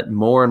hope is that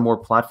more and more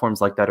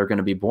platforms like that are going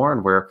to be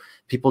born, where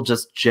people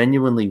just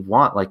genuinely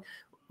want,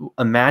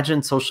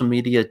 imagine social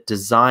media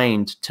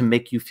designed to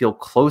make you feel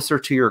closer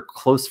to your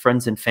close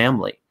friends and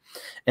family.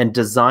 and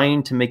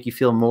designed to make you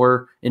feel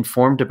more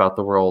informed about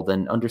the world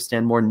and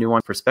understand more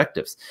nuanced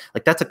perspectives.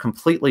 Like, that's a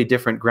completely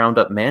different ground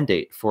up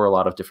mandate for a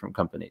lot of different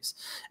companies.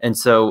 And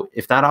so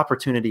if that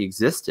opportunity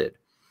existed,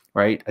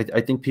 right,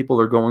 I think people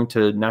are going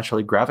to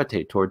naturally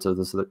gravitate towards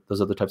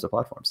those other types of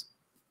platforms.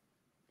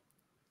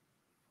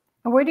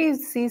 Where do you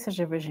see such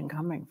a vision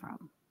coming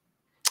from?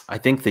 I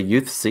think the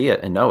youth see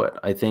it and know it.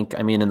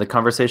 I mean, in the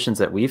conversations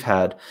that we've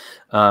had,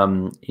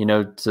 you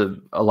know,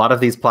 a lot of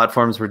these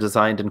platforms were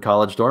designed in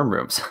college dorm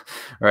rooms,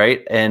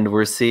 right? And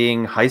we're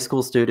seeing high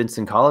school students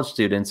and college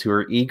students who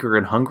are eager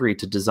and hungry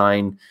to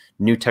design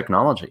new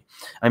technology.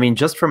 I mean,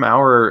 just from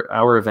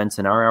our events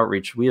and our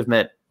outreach, we have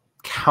met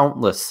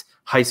countless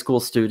high school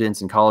students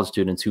and college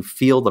students who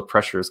feel the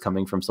pressures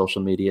coming from social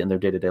media in their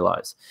day-to-day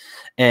lives.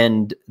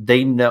 And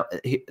they know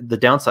the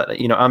downside.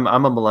 You know, I'm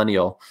a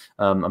millennial.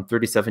 I'm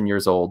 37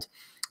 years old.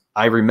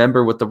 I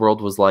remember what the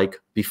world was like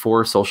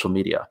before social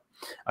media.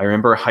 I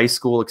remember a high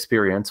school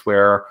experience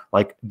where,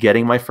 like,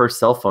 getting my first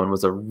cell phone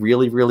was a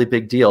really, really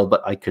big deal,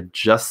 but I could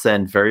just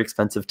send very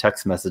expensive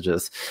text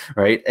messages,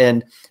 right?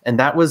 And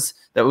that was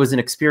an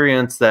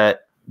experience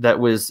that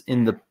was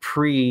in the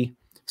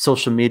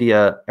pre-social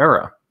media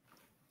era.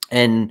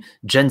 And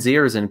Gen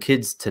Zers and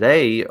kids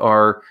today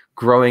are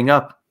growing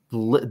up.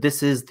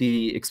 This is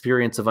the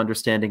experience of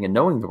understanding and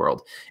knowing the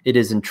world. It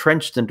is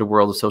entrenched into the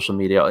world of social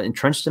media,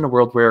 entrenched in a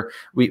world where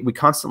we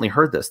constantly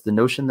heard this, the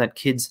notion that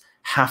kids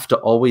have to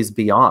always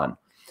be on.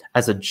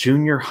 As a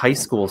junior high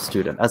school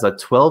student, as a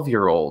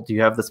 12-year-old, you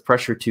have this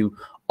pressure to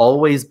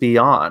always be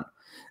on.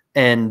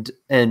 And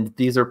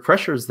these are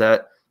pressures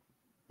that,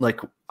 like,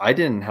 I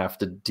didn't have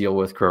to deal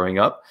with growing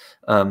up.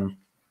 And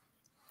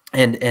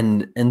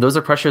those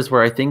are pressures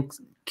where I think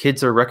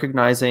kids are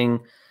recognizing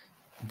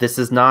this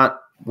is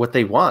not what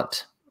they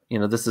want. You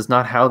know, this is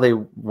not how they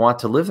want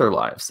to live their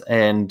lives,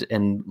 and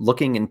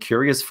looking and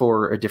curious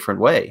for a different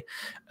way.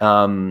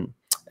 And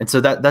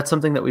so that's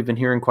something that we've been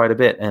hearing quite a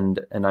bit. And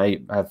I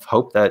have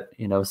hope that,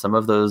 you know, some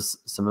of those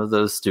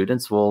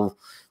students will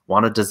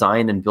want to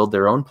design and build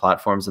their own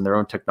platforms and their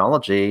own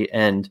technology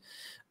and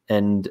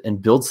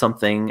build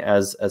something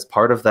as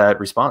part of that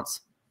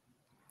response.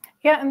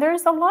 Yeah, and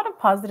there's a lot of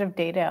positive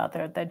data out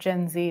there that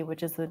Gen Z,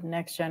 which is the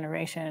next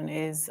generation,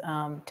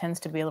 tends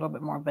to be a little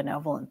bit more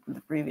benevolent than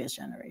the previous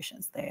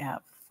generations. They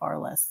have far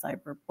less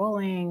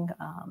cyberbullying.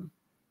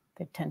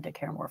 They tend to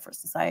care more for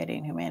society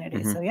and humanity.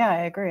 Mm-hmm. So yeah,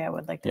 I agree. I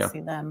would like to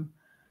see them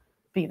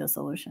be the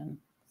solution.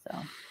 So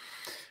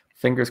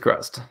fingers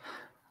crossed.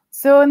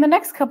 So in the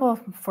next couple of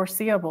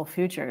foreseeable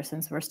future,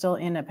 since we're still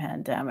in a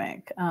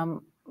pandemic,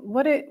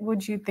 what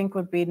would you think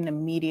would be an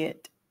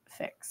immediate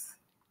fix?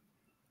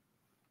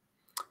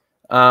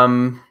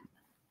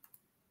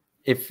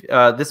 If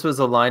this was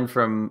a line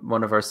from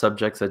one of our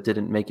subjects that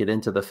didn't make it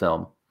into the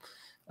film,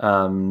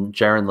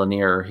 Jaron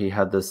Lanier, he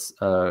had this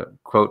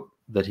quote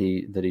that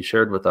he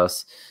shared with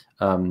us,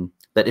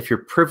 that if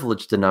you're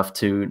privileged enough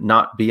to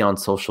not be on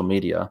social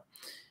media,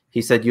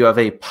 he said you have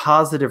a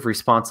positive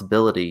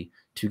responsibility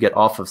to get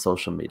off of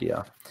social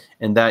media,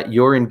 and that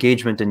your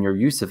engagement and your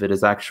use of it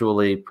is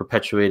actually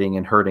perpetuating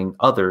and hurting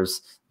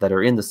others that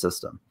are in the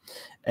system.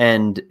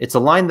 And it's a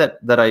line that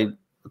I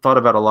thought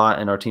about a lot,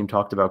 and our team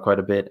talked about quite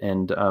a bit.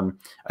 And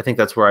I think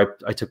that's where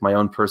I took my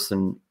own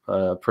personal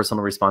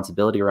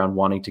responsibility around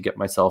wanting to get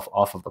myself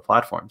off of the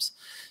platforms.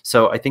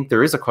 So I think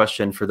there is a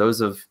question for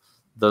those of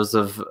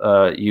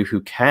you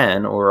who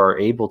can or are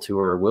able to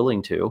or are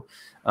willing to.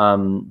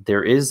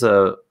 There is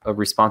a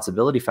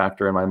responsibility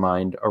factor in my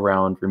mind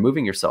around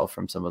removing yourself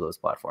from some of those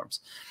platforms.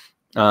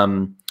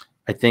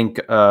 I think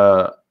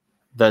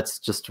that's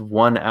just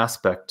one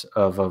aspect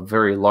of a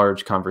very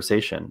large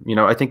conversation. You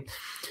know, I think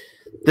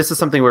this is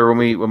something where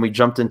when we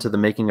jumped into the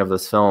making of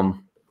this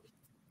film,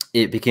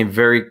 it became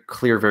very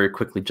clear very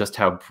quickly just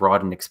how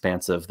broad and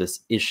expansive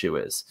this issue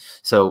is.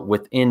 So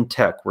within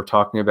tech, we're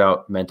talking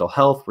about mental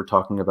health, we're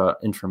talking about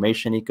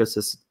information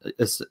ecosystems,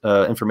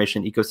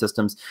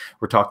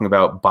 we're talking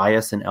about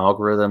bias in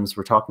algorithms,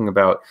 we're talking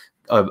about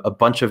a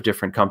bunch of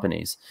different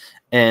companies.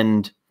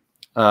 And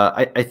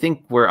I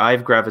think where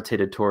I've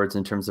gravitated towards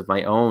in terms of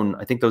my own,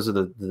 I think those are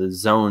the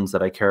zones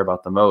that I care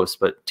about the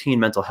most, but teen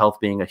mental health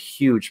being a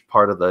huge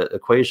part of the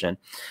equation,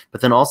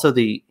 but then also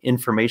the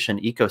information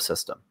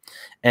ecosystem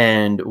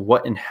and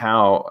what and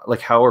how,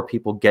 like, how are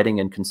people getting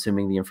and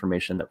consuming the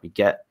information that we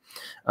get?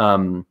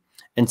 And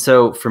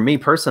so for me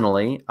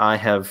personally, I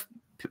have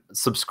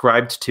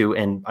subscribed to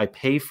and I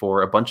pay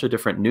for a bunch of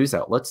different news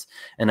outlets,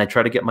 and I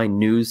try to get my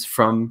news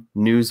from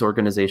news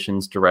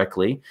organizations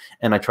directly,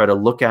 and I try to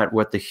look at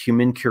what the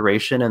human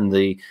curation and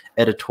the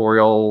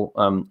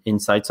editorial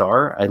insights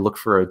are. I look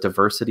for a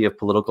diversity of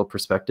political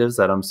perspectives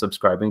that I'm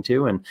subscribing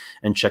to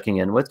and checking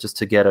in with, just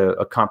to get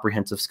a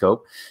comprehensive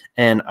scope,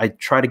 and I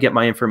try to get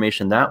my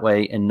information that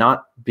way and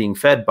not being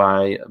fed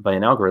by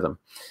an algorithm.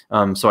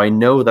 So I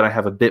know that I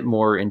have a bit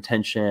more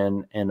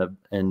intention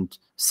and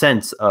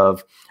sense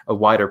of a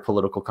wider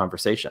political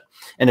conversation,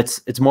 and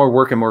it's more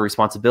work and more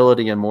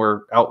responsibility and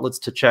more outlets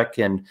to check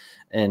and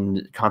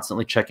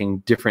constantly checking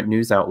different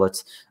news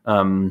outlets.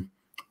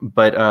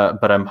 but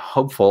I'm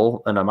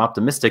hopeful and I'm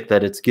optimistic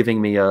that it's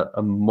giving me a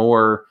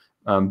more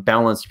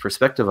balanced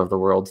perspective of the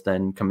world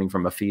than coming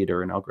from a feed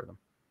or an algorithm.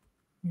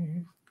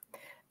 Mm-hmm.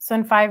 So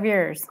in 5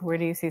 years, where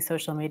do you see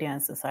social media in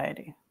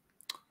society?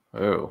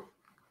 Oh,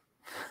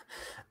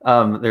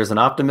 there's an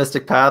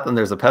optimistic path and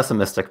there's a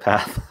pessimistic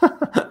path.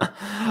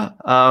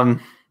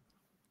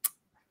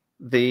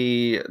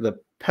 The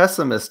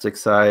pessimistic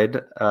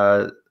side,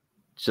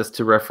 just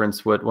to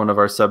reference what one of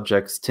our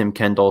subjects, Tim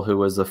Kendall, who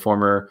was a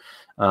former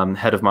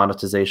head of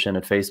monetization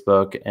at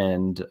Facebook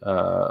and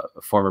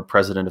former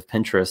president of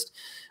Pinterest,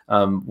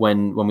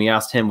 when we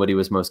asked him what he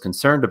was most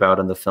concerned about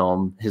in the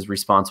film, his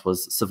response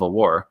was civil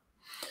war.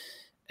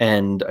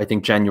 And I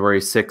think January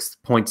 6th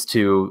points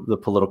to the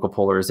political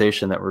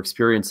polarization that we're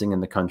experiencing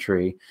in the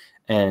country.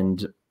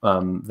 And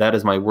that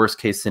is my worst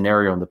case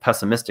scenario. And the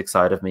pessimistic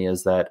side of me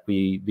is that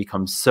we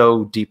become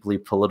so deeply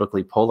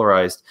politically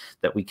polarized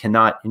that we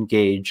cannot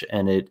engage,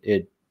 and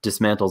it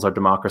dismantles our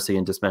democracy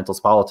and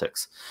dismantles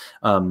politics.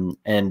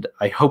 And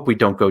I hope we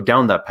don't go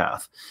down that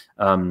path.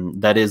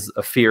 That is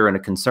a fear and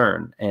a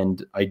concern.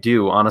 And I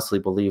do honestly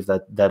believe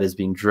that that is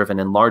being driven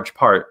in large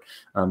part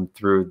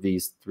through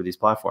these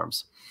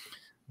platforms.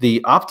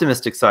 The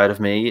optimistic side of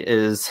me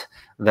is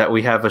that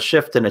we have a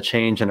shift and a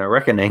change and a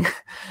reckoning,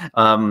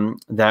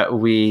 that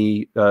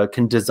we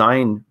can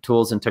design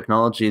tools and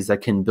technologies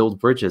that can build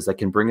bridges, that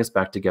can bring us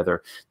back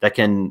together, that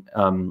can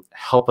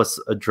help us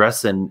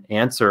address and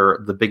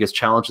answer the biggest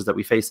challenges that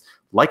we face,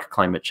 like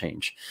climate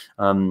change.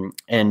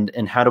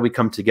 And how do we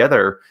come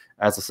together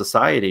as a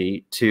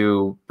society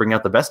to bring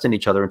out the best in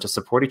each other and to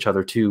support each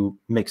other to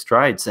make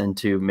strides and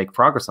to make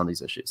progress on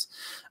these issues.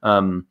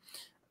 And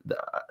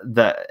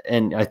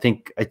I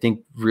think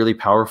really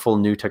powerful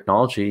new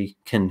technology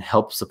can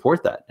help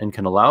support that and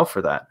can allow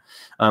for that.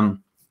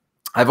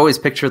 I've always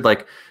pictured,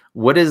 like,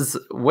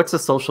 what's a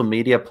social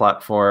media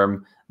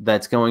platform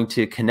that's going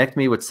to connect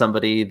me with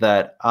somebody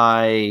that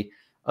I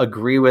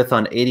agree with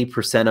on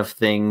 80% of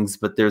things,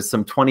 but there's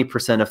some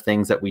 20% of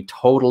things that we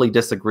totally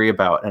disagree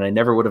about and I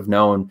never would have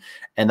known.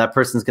 And that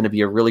person's going to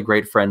be a really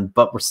great friend,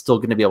 but we're still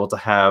going to be able to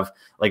have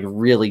like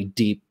really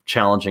deep,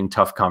 challenging,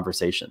 tough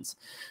conversations,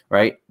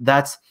 right?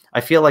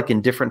 I feel like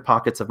in different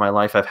pockets of my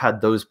life, I've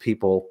had those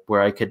people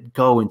where I could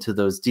go into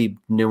those deep,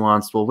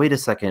 nuanced, well, wait a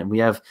second, we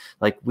have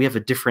a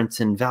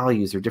difference in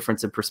values or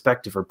difference in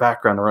perspective or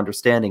background or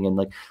understanding. And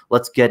like,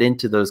 let's get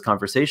into those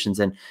conversations.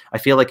 And I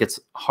feel like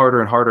it's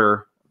harder and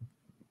harder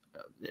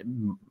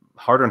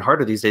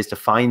these days to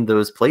find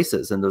those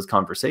places and those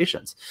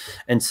conversations.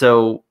 And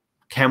so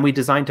can we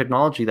design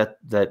technology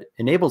that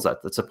enables that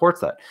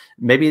supports that?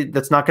 Maybe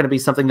that's not going to be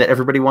something that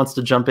everybody wants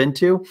to jump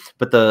into,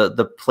 but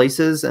the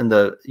places and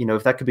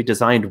if that could be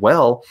designed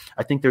well,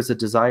 I think there's a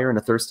desire and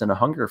a thirst and a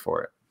hunger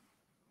for it.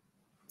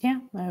 Yeah,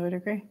 I would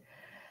agree.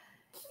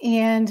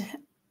 And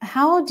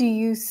how do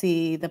you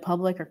see the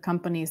public or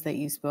companies that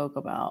you spoke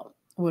about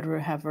would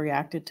have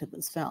reacted to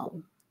this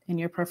film? In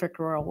your perfect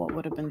world, what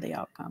would have been the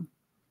outcome?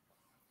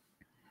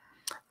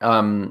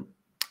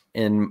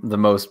 In the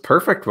most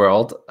perfect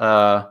world,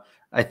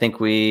 I think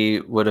we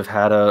would have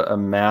had a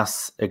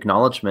mass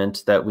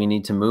acknowledgement that we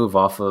need to move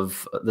off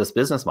of this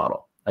business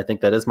model. I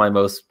think that is my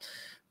most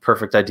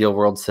perfect ideal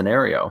world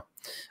scenario.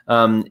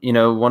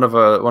 One of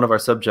our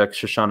subjects,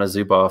 Shoshana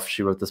Zuboff,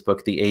 she wrote this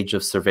book, The Age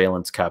of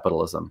Surveillance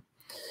Capitalism.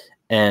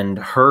 And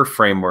her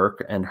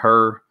framework and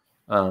her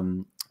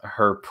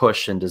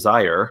push and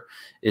desire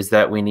is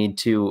that we need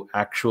to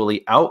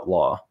actually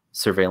outlaw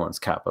surveillance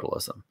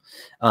capitalism.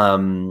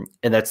 And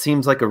that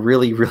seems like a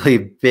really, really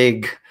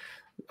big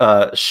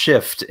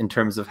shift in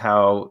terms of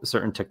how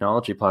certain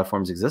technology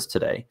platforms exist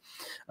today.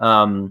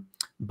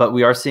 But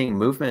we are seeing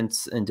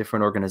movements in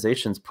different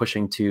organizations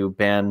pushing to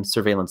ban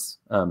surveillance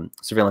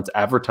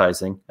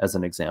advertising, as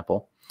an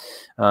example.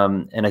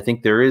 And I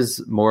think there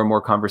is more and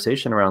more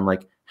conversation around,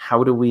 like,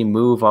 how do we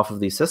move off of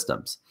these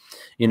systems?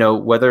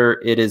 Whether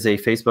it is a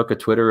Facebook, a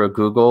Twitter, a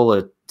Google,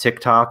 a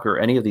TikTok, or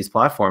any of these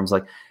platforms,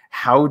 like,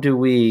 how do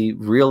we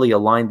really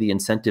align the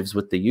incentives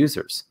with the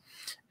users?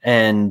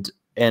 And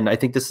I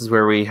think this is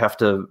where we have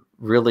to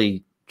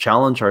really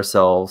challenge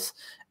ourselves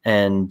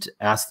and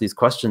ask these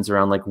questions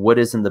around, like, what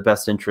is in the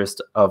best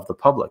interest of the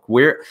public?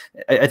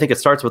 I think it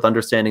starts with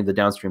understanding the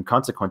downstream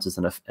consequences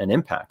and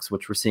impacts,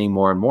 which we're seeing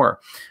more and more.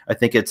 I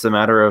think it's a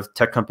matter of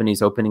tech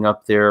companies opening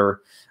up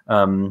their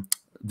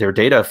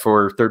data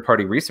for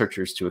third-party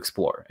researchers to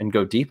explore and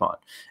go deep on,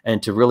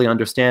 and to really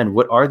understand,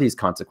 what are these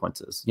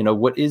consequences?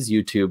 What is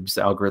YouTube's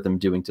algorithm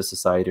doing to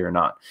society or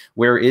not?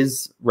 Where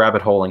is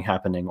rabbit holing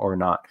happening or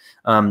not?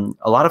 A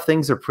lot of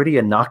things are pretty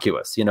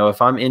innocuous.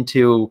 If I'm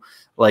into,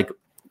 like,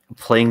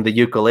 playing the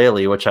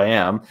ukulele, which I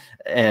am,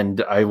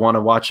 and I want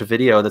to watch a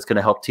video that's going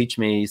to help teach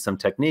me some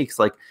techniques,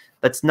 like,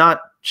 that's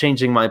not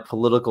changing my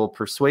political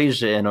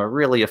persuasion or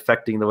really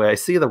affecting the way I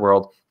see the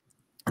world.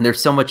 And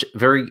there's so much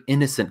very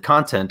innocent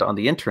content on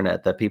the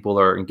internet that people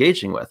are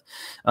engaging with.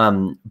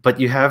 But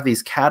you have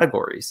these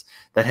categories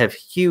that have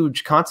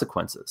huge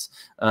consequences.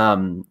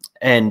 And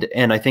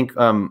I think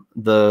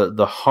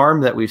the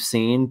harm that we've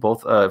seen,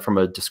 both from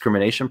a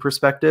discrimination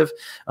perspective,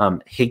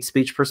 hate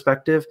speech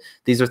perspective,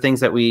 these are things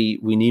that we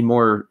need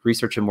more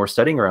research and more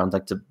studying around,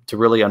 like to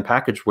really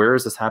unpackage where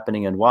is this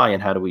happening and why,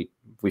 and how do we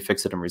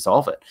fix it and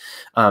resolve it.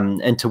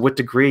 And to what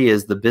degree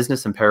is the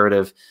business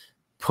imperative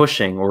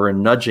pushing or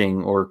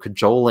nudging or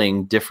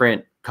cajoling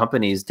different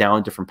companies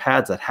down different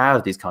paths that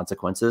have these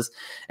consequences?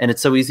 And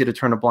it's so easy to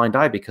turn a blind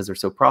eye because they're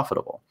so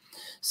profitable.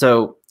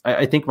 So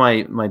I think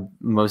my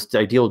most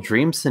ideal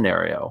dream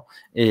scenario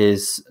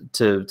is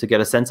to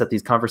get a sense that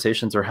these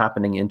conversations are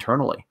happening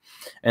internally,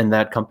 and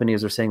that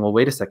companies are saying, well,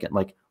 wait a second,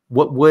 like,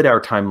 what would our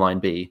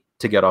timeline be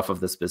to get off of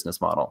this business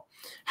model?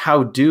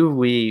 How do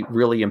we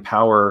really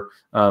empower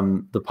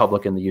the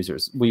public and the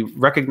users? We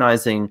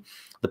recognizing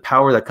the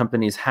power that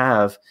companies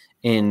have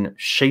in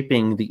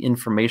shaping the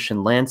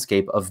information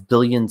landscape of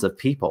billions of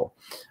people.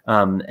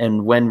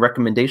 And when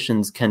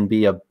recommendations can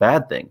be a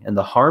bad thing, and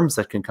the harms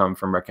that can come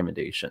from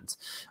recommendations.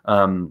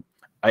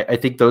 I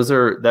think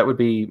that would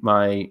be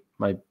my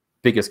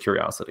biggest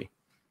curiosity.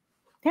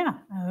 Yeah,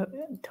 I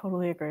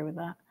totally agree with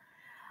that.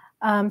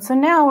 So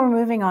now we're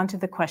moving on to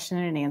the question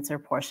and answer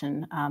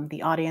portion.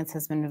 The audience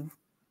has been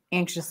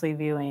anxiously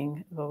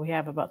viewing, but we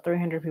have about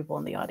 300 people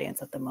in the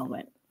audience at the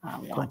moment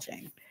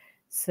watching.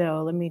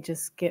 So let me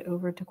just get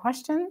over to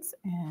questions.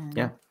 And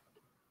yeah.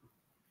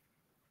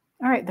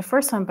 All right, the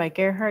first one by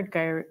Gerhard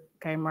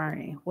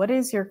Gaimari. What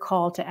is your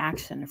call to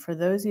action for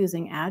those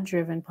using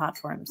ad-driven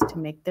platforms to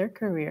make their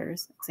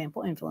careers,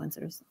 example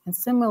influencers, and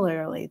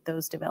similarly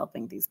those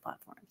developing these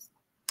platforms?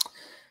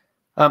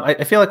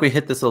 I feel like we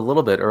hit this a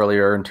little bit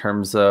earlier in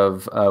terms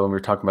of when we were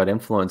talking about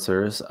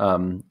influencers.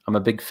 I'm a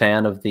big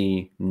fan of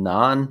the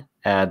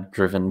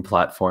non-ad-driven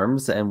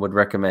platforms and would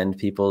recommend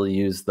people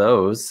use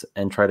those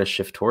and try to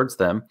shift towards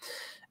them.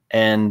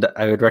 And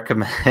I would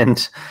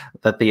recommend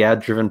that the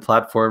ad-driven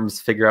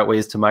platforms figure out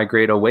ways to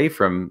migrate away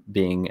from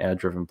being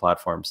ad-driven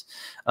platforms.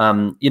 I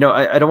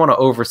don't want to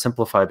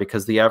oversimplify,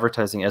 because the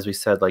advertising, as we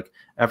said, like,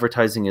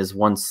 advertising is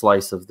one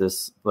slice of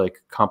this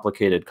like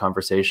complicated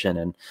conversation.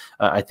 And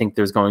I think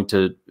there's going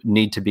to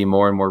need to be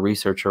more and more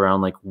research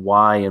around like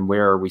why and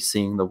where are we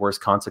seeing the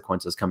worst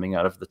consequences coming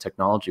out of the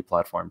technology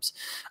platforms.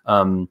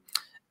 But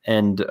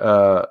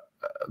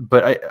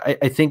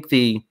I think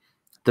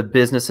the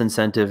business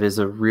incentive is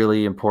a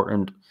really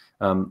important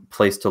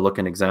place to look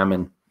and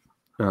examine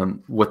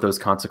what those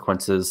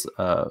consequences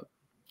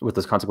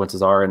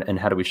are, and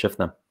how do we shift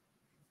them.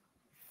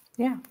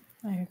 Yeah,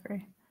 I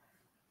agree.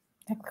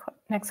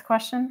 Next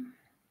question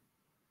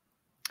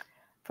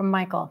from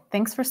Michael.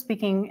 Thanks for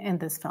speaking in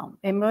this film.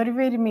 It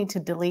motivated me to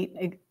delete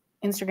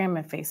Instagram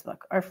and Facebook.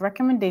 Are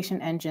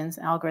recommendation engines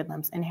and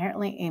algorithms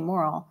inherently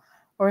amoral,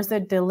 or is there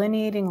a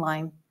delineating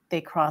line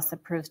they cross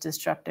that proves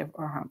destructive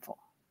or harmful?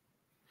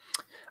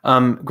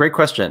 Great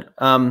question.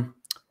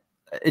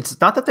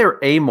 It's not that they're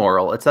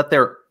amoral, it's that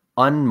they're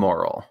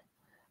unmoral.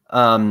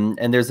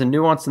 And there's a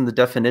nuance in the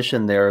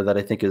definition there that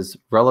I think is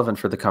relevant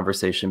for the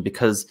conversation,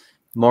 because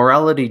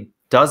morality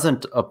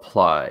doesn't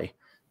apply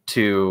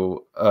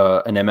to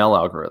an ML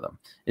algorithm.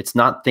 It's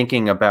not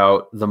thinking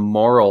about the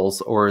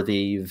morals or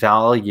the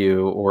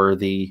value or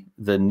the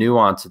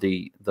nuance,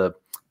 the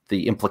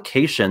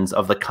implications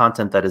of the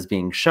content that is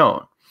being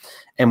shown.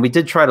 And we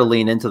did try to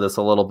lean into this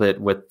a little bit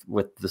with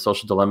the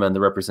social dilemma and the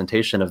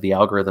representation of the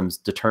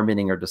algorithms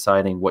determining or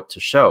deciding what to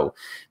show,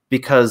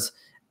 because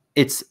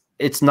it's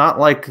not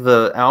like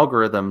the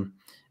algorithm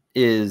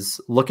is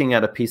looking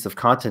at a piece of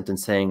content and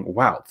saying,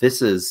 wow,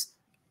 this is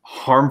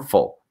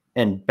harmful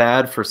and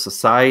bad for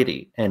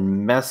society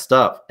and messed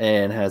up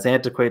and has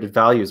antiquated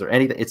values or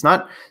anything. It's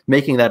not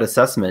making that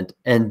assessment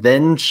and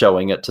then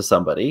showing it to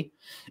somebody.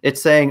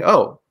 It's saying,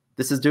 oh,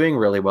 this is doing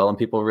really well and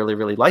people really,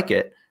 really like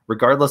it,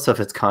 regardless of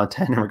its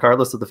content and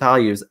regardless of the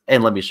values,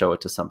 and let me show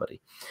it to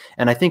somebody.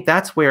 And I think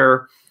that's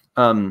where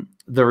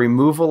the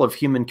removal of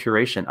human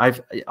curation,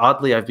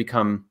 I've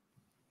become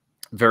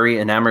very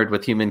enamored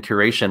with human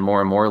curation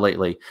more and more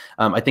lately.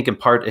 I think in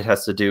part it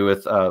has to do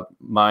with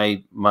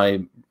my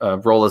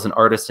role as an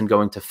artist and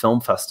going to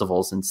film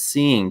festivals and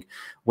seeing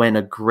when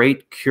a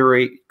great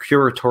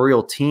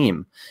curatorial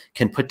team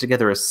can put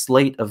together a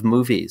slate of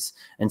movies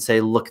and say,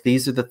 look,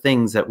 these are the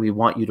things that we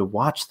want you to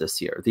watch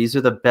this year. These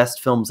are the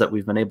best films that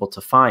we've been able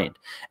to find.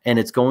 And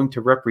it's going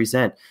to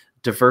represent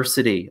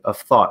diversity of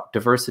thought,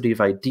 diversity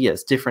of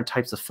ideas, different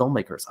types of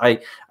filmmakers.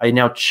 I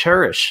now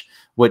cherish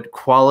what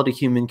quality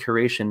human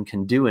curation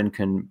can do and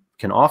can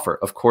offer.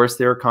 Of course,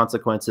 there are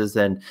consequences,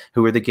 and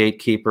who are the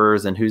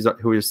gatekeepers and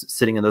who is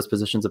sitting in those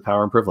positions of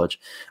power and privilege.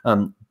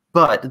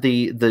 But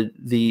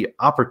the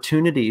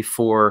opportunity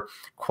for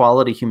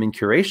quality human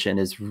curation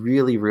is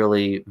really,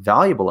 really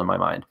valuable in my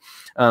mind.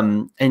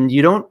 And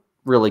you don't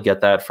really get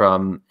that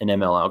from an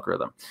ML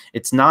algorithm.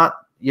 It's not,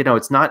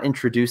 it's not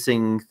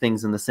introducing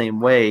things in the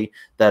same way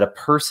that a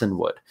person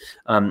would.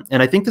 And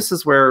I think this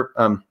is where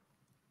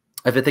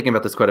I've been thinking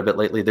about this quite a bit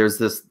lately. There's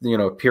this,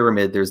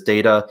 pyramid. There's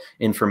data,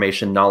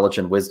 information, knowledge,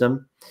 and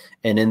wisdom.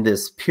 And in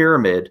this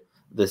pyramid,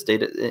 this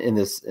data in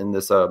this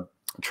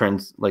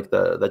trends, like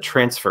the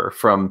transfer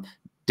from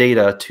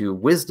data to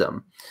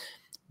wisdom,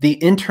 the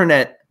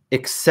internet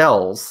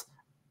excels.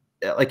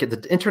 Like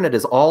the internet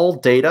is all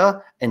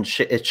data, and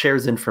it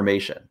shares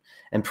information.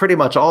 And pretty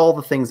much all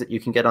the things that you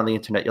can get on the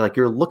internet,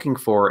 you're looking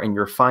for, and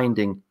you're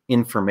finding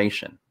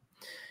information.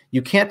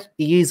 You can't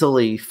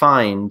easily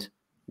find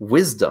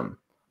wisdom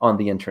on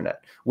the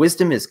internet.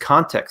 Wisdom is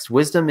context.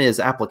 Wisdom is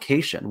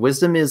application.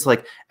 Wisdom is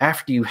like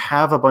after you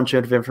have a bunch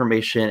of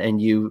information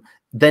and you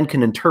then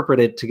can interpret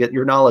it to get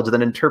your knowledge,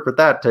 then interpret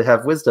that to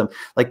have wisdom.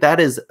 Like that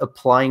is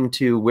applying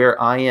to where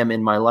I am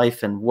in my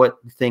life and what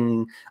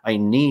thing I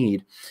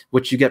need,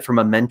 which you get from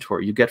a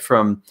mentor, you get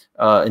from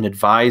an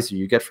advisor,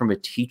 you get from a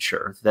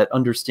teacher that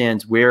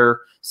understands where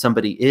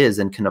somebody is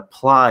and can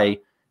apply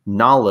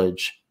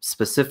knowledge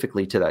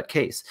specifically to that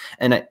case.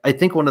 And I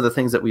think one of the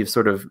things that we've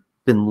sort of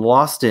been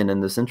lost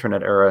in this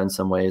internet era in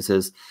some ways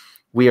is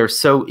we are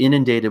so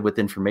inundated with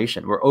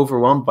information. We're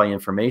overwhelmed by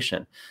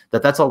information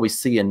that's all we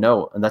see and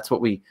know. And that's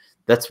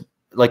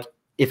like,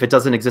 if it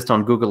doesn't exist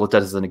on Google, it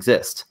doesn't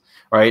exist,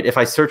 right? If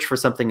I search for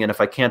something and if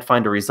I can't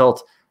find a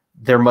result,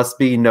 there must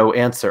be no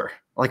answer.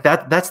 Like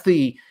that's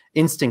the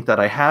instinct that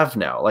I have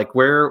now. Like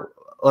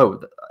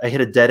I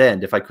hit a dead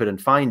end if I couldn't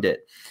find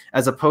it,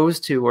 as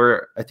opposed to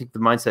where I think the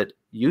mindset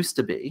used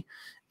to be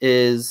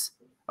is,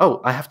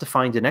 I have to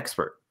find an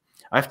expert.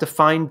 I have to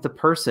find the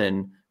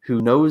person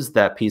who knows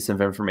that piece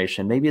of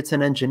information. Maybe it's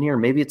an engineer,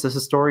 maybe it's a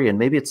historian,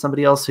 maybe it's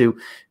somebody else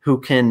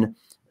who can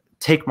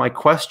take my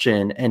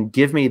question and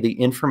give me the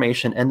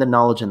information and the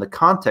knowledge and the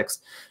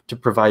context to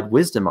provide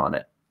wisdom on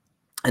it.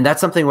 And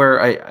that's something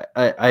where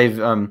I've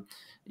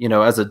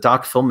as a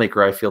doc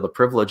filmmaker, I feel the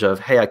privilege of,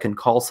 hey, I can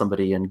call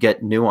somebody and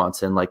get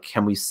nuance and like,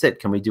 can we sit?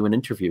 Can we do an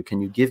interview?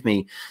 Can you give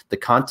me the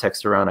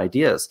context around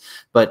ideas?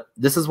 But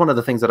this is one of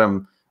the things that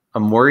I'm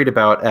worried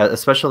about,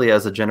 especially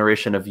as a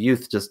generation of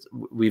youth. Just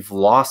we've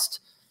lost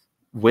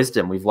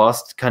wisdom. We've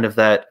lost kind of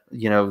that,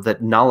 that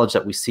knowledge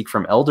that we seek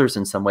from elders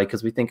in some way,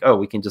 because we think,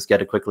 we can just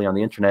get it quickly on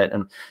the internet.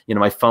 And,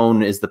 my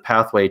phone is the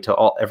pathway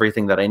to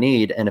everything that I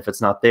need. And if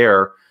it's not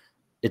there,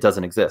 it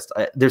doesn't exist.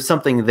 There's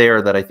something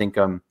there that I think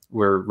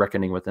we're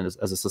reckoning with as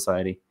a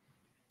society.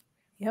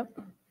 Yep.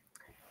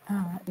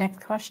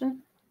 Next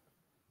question.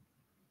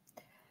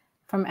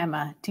 From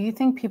Emma, do you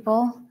think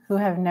people who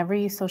have never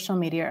used social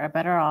media are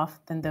better off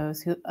than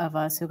those of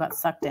us who got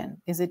sucked in?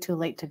 Is it too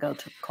late to go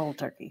to cold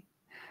turkey?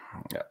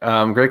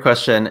 Great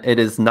question. It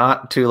is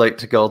not too late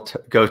to go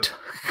to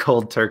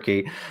cold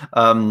turkey.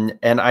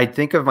 And I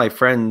think of my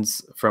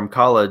friends from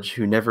college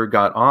who never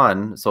got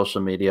on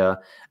social media,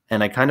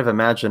 and I kind of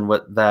imagine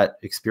what that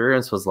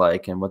experience was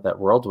like and what that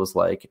world was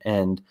like.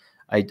 And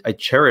I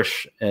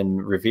cherish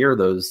and revere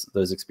those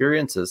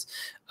experiences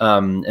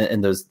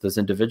and those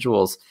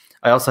individuals.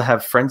 I also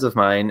have friends of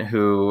mine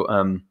who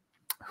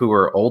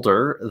were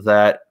older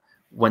that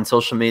when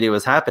social media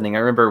was happening, I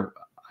remember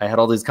I had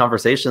all these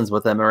conversations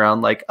with them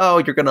around like, oh,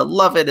 you're going to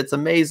love it. It's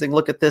amazing.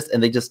 Look at this.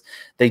 And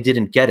they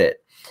didn't get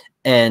it.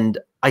 And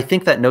I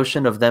think that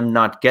notion of them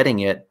not getting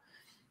it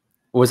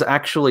was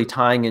actually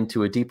tying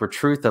into a deeper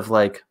truth of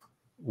like,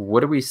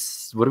 what are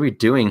we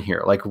doing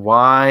here? Like,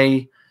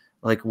 why?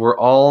 Like, we're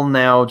all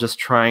now just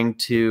trying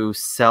to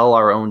sell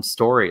our own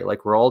story.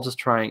 Like, we're all just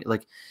trying,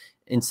 like,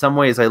 in some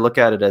ways, I look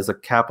at it as a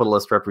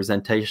capitalist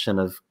representation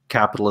of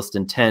capitalist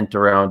intent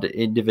around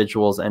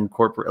individuals and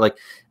corporate. Like,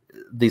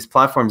 these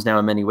platforms now,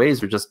 in many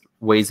ways, are just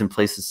ways and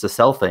places to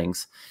sell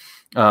things,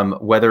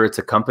 whether it's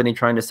a company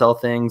trying to sell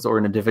things or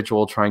an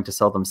individual trying to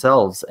sell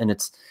themselves. And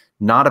it's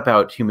not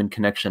about human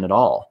connection at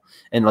all.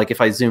 And like, if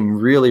I zoom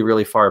really,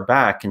 really far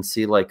back and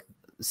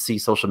see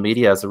social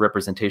media as a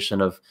representation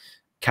of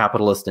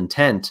capitalist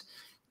intent,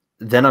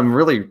 then I'm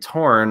really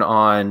torn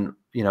on,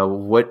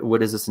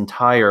 what is this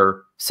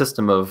entire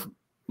system of,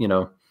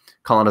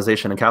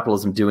 colonization and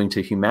capitalism doing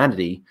to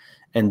humanity,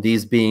 and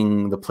these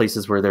being the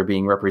places where they're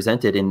being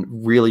represented in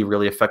really,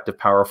 really effective,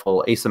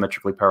 powerful,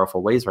 asymmetrically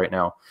powerful ways right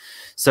now.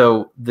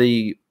 So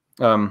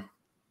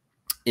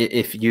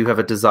if you have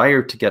a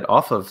desire to get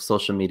off of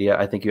social media,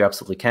 I think you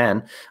absolutely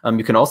can.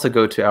 You can also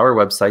go to our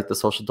website,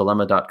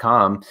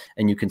 thesocialdilemma.com,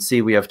 and you can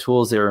see we have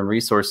tools there and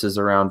resources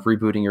around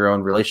rebooting your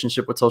own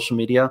relationship with social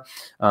media,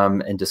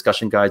 and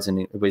discussion guides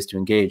and ways to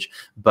engage,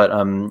 but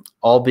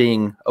all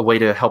being a way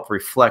to help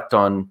reflect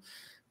on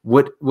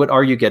what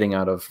are you getting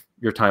out of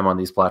your time on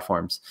these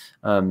platforms,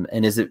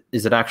 and is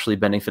it actually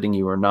benefiting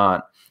you or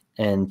not?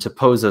 And to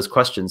pose those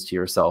questions to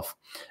yourself.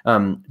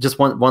 Just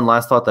one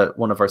last thought that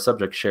one of our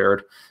subjects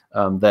shared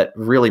that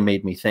really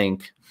made me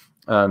think.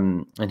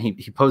 And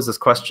he posed this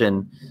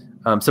question.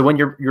 So when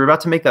you're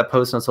about to make that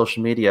post on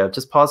social media,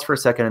 just pause for a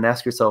second and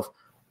ask yourself,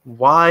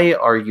 why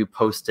are you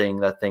posting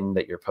that thing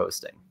that you're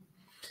posting?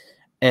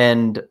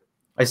 And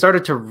I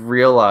started to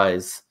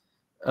realize,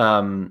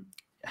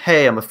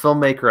 hey, I'm a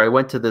filmmaker. I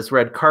went to this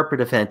red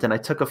carpet event and I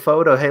took a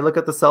photo. Hey, look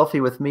at the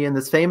selfie with me and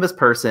this famous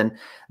person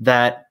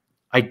that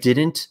I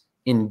didn't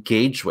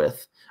engage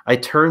with. I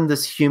turned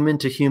this human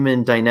to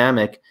human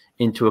dynamic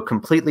into a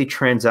completely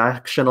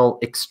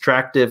transactional,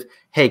 extractive,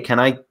 hey, can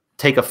I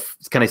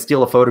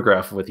steal a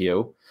photograph with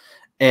you?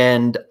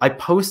 And I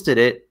posted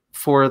it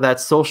for that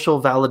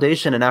social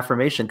validation and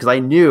affirmation, because I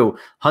knew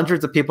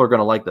hundreds of people are going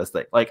to like this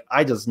thing. Like,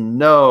 I just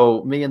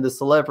know me and this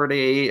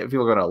celebrity,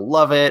 people are going to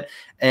love it.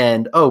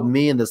 And, oh,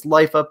 me and this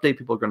life update,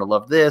 people are going to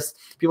love this.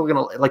 People are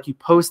going to, like, you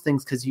post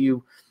things because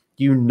you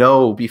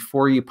know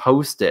before you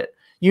post it,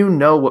 you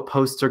know what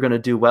posts are going to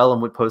do well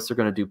and what posts are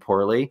going to do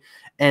poorly.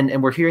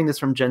 And we're hearing this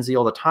from Gen Z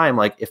all the time.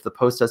 Like, if the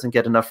post doesn't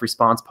get enough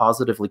response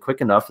positively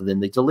quick enough, then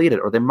they delete it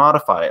or they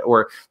modify it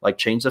or like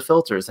change the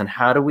filters. And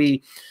how do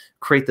we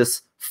create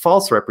this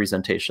false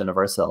representation of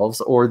ourselves,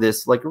 or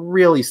this like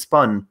really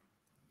spun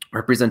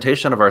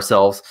representation of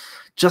ourselves,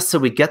 just so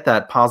we get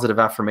that positive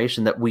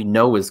affirmation that we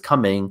know is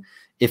coming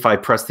if I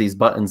press these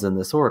buttons in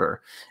this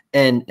order?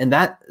 And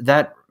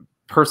that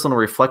personal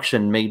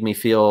reflection made me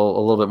feel a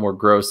little bit more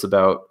gross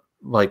about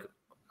like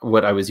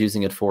what I was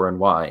using it for and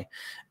why.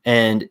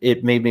 And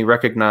it made me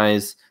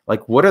recognize,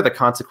 like, what are the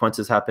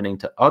consequences happening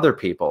to other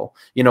people?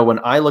 You know, when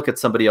I look at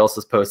somebody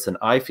else's posts and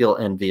I feel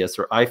envious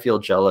or I feel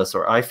jealous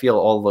or I feel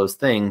all those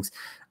things,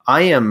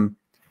 I am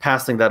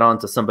passing that on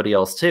to somebody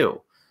else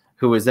too,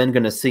 who is then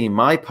going to see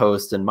my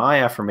post and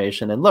my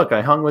affirmation. And look,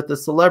 I hung with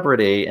this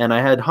celebrity and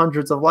I had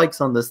hundreds of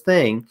likes on this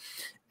thing.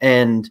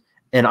 And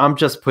I'm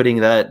just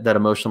putting that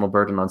emotional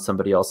burden on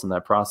somebody else in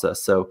that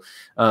process. So,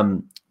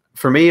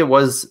 for me, it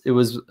was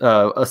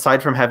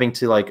aside from having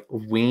to like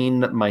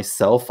wean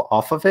myself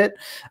off of it,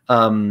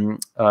 going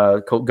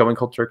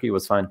cold turkey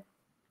was fine.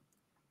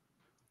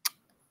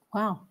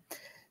 Wow.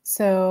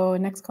 So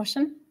next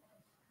question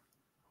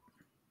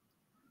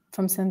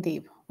from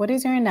Sandeep. What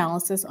is your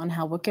analysis on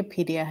how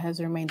Wikipedia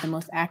has remained the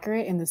most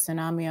accurate in the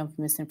tsunami of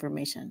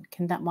misinformation?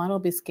 Can that model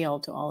be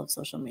scaled to all of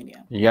social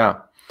media? Yeah,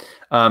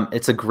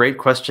 it's a great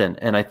question.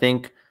 And I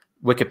think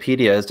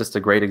Wikipedia is just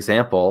a great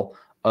example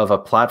of a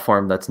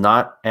platform that's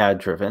not ad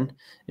driven.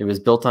 It was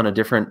built on a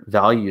different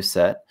value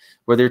set.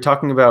 Whether you're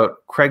talking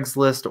about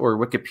Craigslist or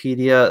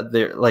Wikipedia,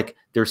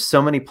 there's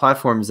so many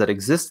platforms that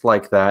exist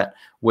like that,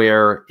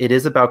 where it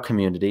is about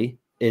community.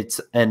 It's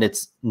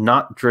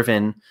not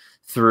driven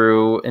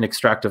through an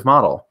extractive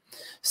model.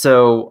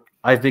 So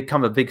I've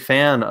become a big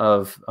fan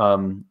of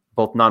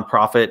both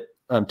nonprofit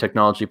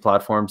technology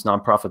platforms,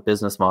 nonprofit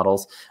business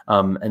models,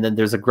 and then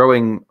there's a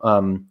growing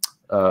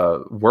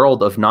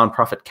world of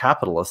nonprofit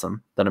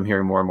capitalism that I'm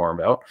hearing more and more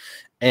about.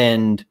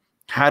 And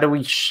how do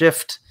we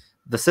shift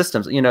the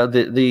systems? You know,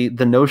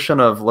 the notion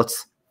of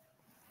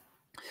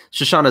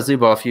Shoshana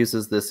Zuboff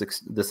uses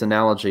this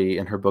analogy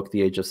in her book,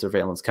 The Age of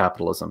Surveillance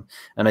Capitalism.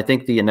 And I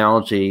think the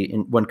analogy,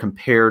 when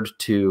compared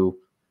to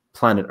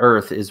planet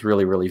Earth, is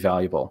really, really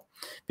valuable,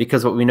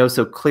 because what we know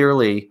so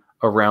clearly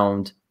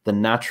around the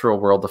natural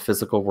world, the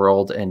physical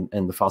world, and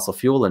the fossil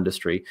fuel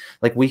industry,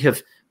 like we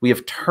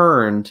have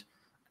turned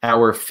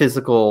our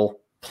physical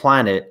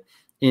planet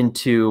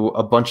into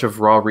a bunch of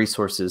raw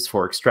resources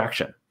for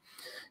extraction.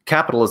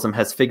 Capitalism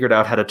has figured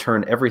out how to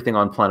turn everything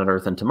on planet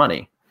Earth into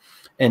money.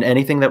 And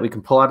anything that we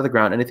can pull out of the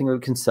ground, anything that we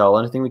can sell,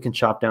 anything we can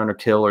chop down or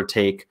kill or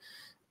take,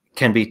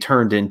 can be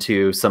turned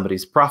into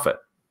somebody's profit.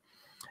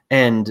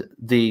 And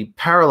the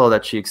parallel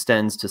that she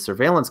extends to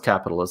surveillance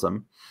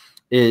capitalism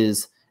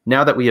is,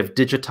 now that we have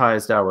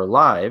digitized our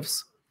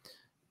lives,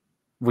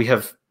 we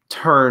have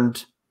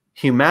turned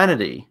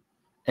humanity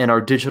and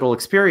our digital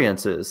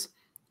experiences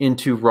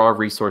into raw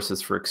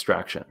resources for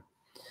extraction.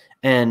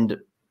 And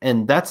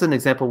that's an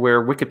example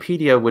where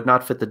Wikipedia would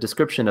not fit the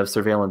description of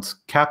surveillance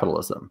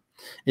capitalism.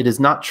 It is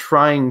not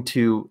trying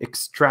to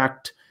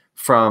extract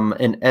from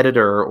an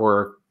editor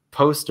or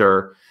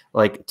poster,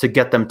 like to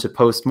get them to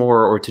post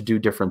more or to do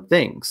different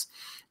things.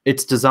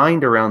 It's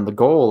designed around the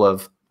goal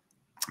of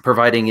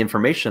providing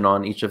information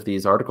on each of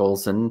these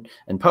articles and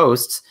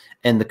posts,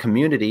 and the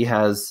community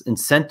has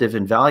incentive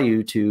and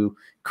value to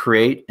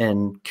create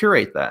and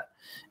curate that.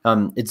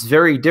 It's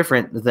very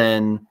different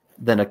than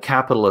a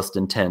capitalist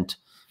intent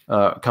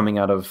coming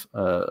out of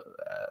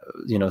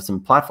some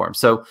platforms.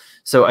 So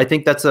I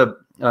think that's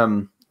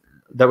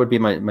that would be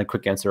my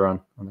quick answer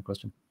on the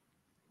question.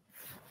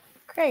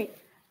 Great.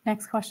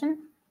 Next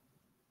question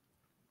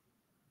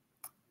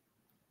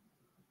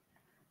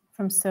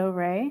from So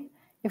Ray.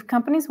 If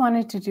companies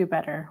wanted to do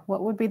better,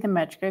 what would be the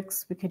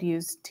metrics we could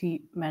use to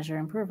measure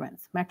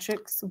improvements?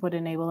 Metrics would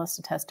enable us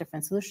to test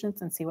different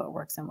solutions and see what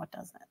works and what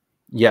doesn't.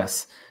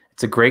 Yes,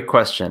 it's a great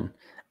question.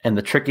 And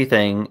the tricky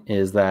thing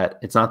is that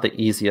it's not the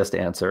easiest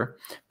answer,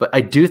 but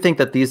I do think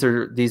that these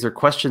are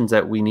questions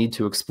that we need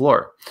to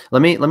explore.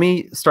 Let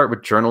me start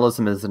with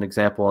journalism as an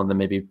example, and then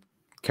maybe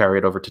carry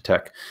it over to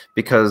tech,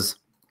 because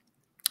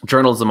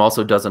journalism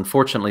also does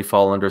unfortunately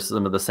fall under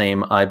some of the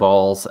same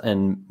eyeballs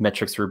and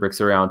metrics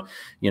rubrics around,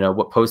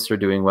 what posts are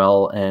doing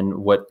well and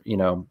what,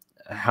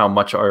 how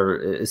much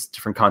is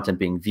different content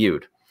being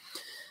viewed.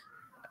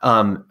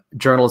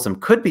 Journalism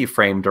could be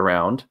framed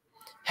around,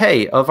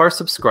 hey, of our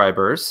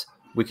subscribers,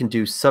 we can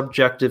do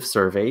subjective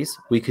surveys.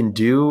 We can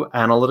do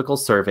analytical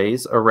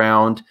surveys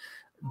around,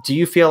 do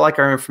you feel like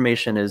our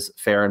information is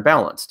fair and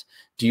balanced?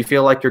 Do you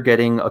feel like you're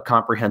getting a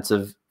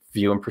comprehensive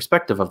view and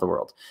perspective of the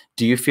world?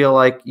 Do you feel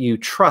like you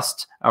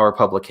trust our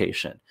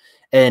publication?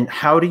 And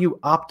how do you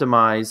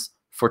optimize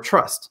for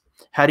trust?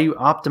 How do you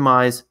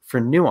optimize for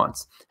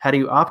nuance? How do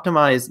you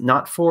optimize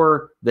not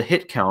for the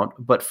hit count,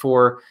 but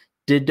for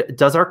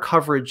does our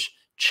coverage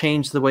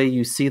change the way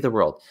you see the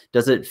world?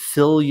 Does it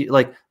fill you?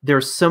 Like,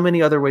 there's so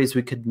many other ways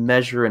we could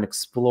measure and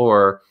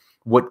explore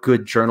what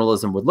good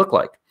journalism would look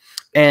like.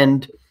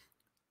 And,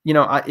 you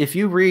know, if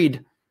you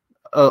read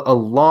a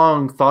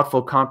long,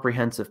 thoughtful,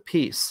 comprehensive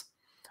piece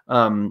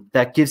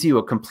that gives you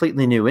a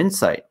completely new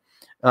insight,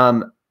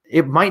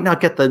 it might not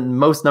get the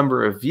most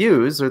number of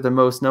views or the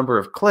most number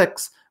of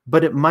clicks,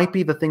 but it might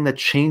be the thing that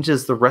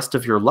changes the rest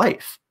of your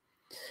life.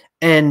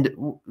 And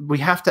we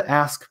have to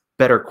ask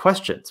better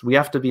questions. We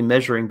have to be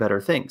measuring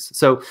better things.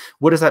 So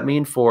what does that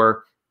mean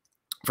for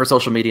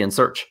social media and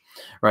search,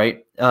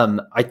 right?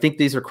 I think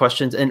these are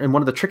questions, and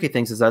one of the tricky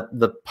things is that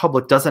the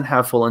public doesn't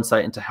have full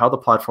insight into how the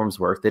platforms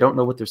work. They don't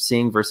know what they're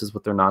seeing versus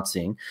what they're not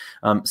seeing.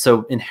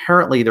 So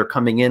inherently, they're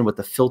coming in with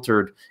a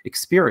filtered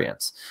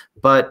experience.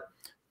 But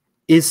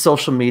is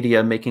social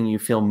media making you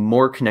feel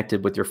more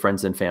connected with your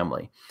friends and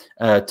family?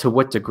 To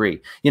what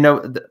degree? You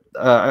know,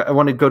 I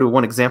want to go to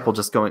one example,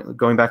 just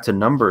going back to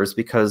numbers,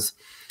 because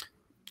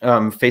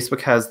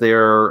Facebook has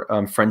their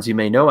Friends You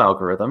May Know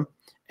algorithm,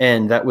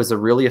 and that was a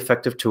really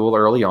effective tool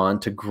early on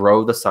to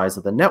grow the size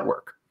of the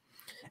network.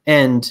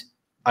 And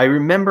I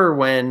remember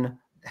when,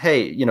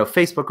 hey, you know,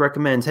 Facebook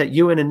recommends, hey,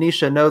 you and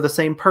Anisha know the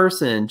same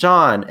person,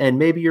 John, and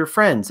maybe you're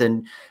friends.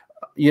 And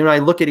you and I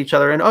look at each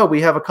other and, oh,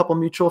 we have a couple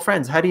mutual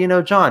friends. How do you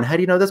know John? How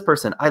do you know this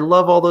person? I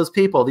love all those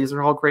people. These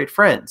are all great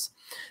friends.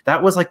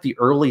 That was like the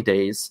early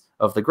days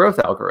of the growth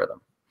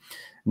algorithm.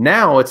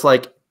 Now it's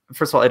like,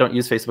 first of all, I don't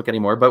use Facebook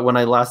anymore, but when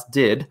I last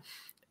did,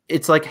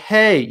 it's like,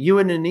 hey, you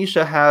and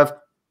Anisha have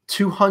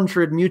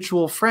 200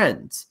 mutual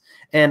friends.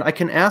 And I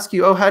can ask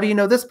you, oh, how do you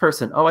know this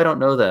person? Oh, I don't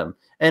know them.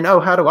 And oh,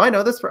 how do I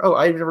know this?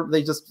 Oh,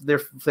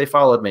 they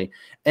followed me.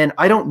 And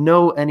I don't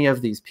know any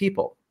of these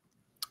people.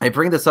 I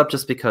bring this up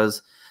just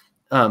because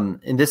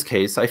in this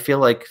case, I feel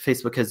like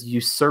Facebook has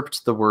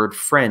usurped the word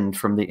friend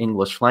from the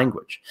English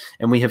language.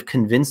 And we have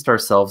convinced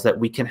ourselves that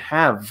we can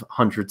have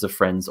hundreds of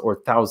friends or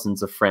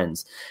thousands of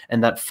friends,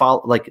 and that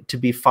to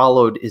be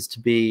followed is to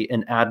be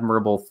an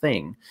admirable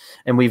thing.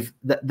 And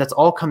that's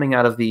all coming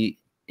out of the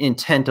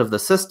intent of the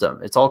system.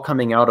 It's all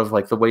coming out of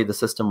like the way the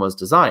system was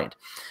designed.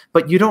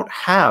 But you don't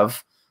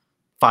have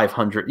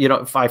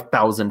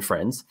 5,000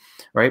 friends,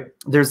 right?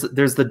 There's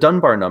the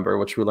Dunbar number,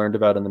 which we learned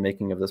about in the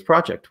making of this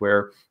project,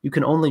 where humans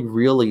can only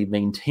really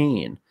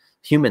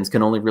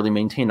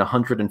maintain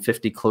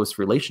 150 close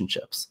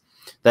relationships.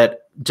 That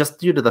just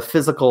due to the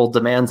physical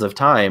demands of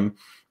time,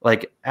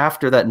 like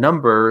after that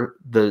number,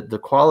 the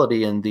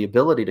quality and the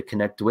ability to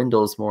connect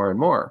dwindles more and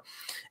more.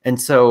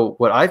 And so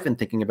what I've been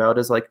thinking about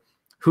is like,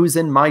 who's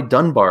in my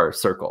Dunbar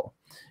circle?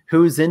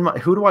 Who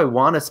do I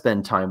want to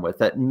spend time with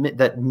that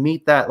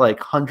meet that like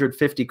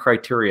 150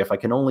 criteria? If I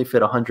can only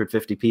fit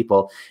 150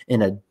 people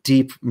in a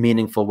deep,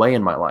 meaningful way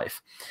in my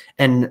life.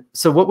 And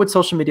so what would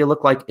social media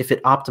look like if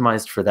it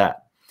optimized for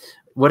that?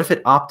 What if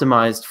it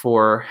optimized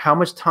for how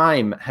much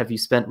time have you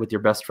spent with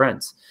your best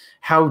friends?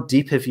 How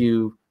deep have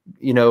you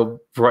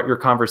brought your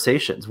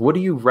conversations? What are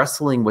you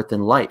wrestling with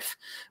in life?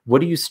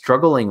 What are you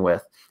struggling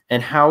with?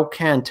 And how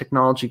can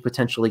technology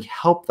potentially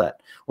help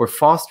that or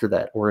foster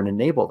that or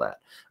enable that?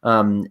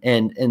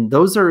 And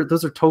those are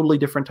totally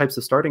different types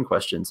of starting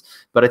questions.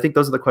 But I think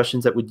those are the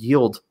questions that would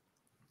yield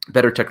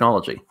better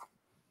technology.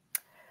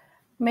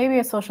 Maybe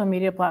a social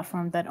media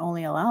platform that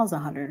only allows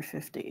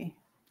 150 friends.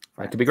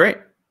 That could be great.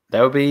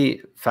 That would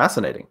be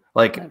fascinating.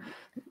 Like,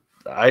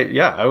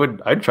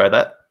 I'd try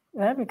that.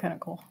 That'd be kind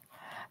of cool.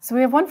 So we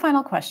have one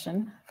final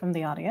question from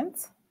the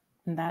audience,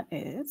 and that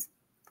is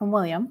from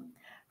William.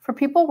 For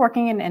people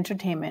working in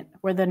entertainment,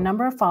 where the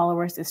number of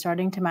followers is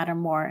starting to matter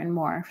more and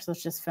more,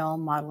 such as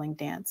film, modeling,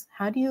 dance,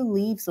 how do you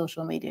leave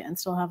social media and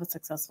still have a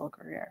successful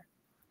career?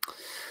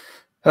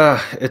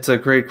 It's a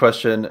great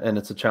question, and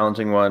it's a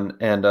challenging one.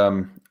 And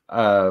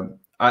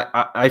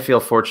I feel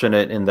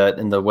fortunate in that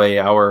in the way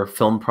our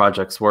film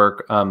projects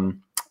work,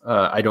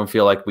 I don't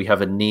feel like we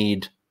have a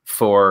need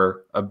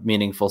for a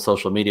meaningful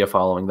social media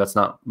following. That's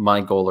not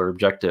my goal or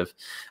objective.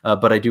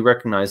 But I do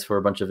recognize for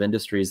a bunch of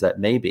industries that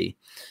may be.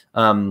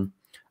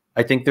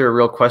 I think there are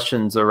real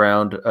questions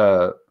around.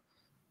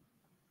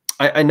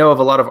 I know of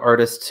a lot of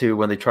artists who,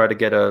 when they try to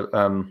get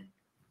a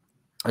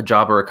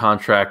job or a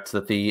contract,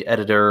 that the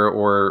editor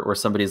or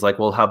somebody's like,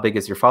 well, how big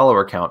is your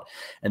follower count?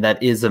 And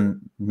that is a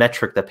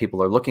metric that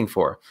people are looking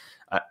for.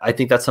 I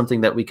think that's something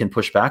that we can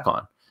push back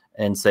on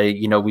and say,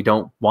 we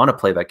don't want to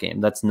play that game.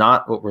 That's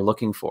not what we're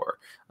looking for.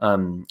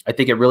 I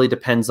think it really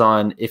depends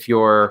on if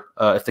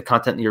the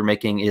content that you're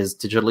making is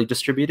digitally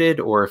distributed,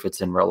 or if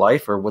it's in real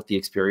life, or what the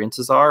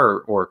experiences are,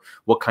 or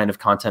what kind of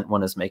content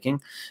one is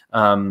making.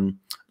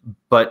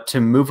 But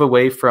to move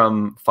away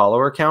from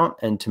follower count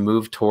and to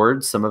move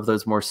towards some of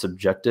those more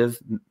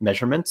subjective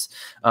measurements,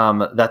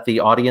 that the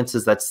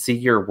audiences that see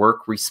your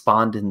work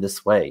respond in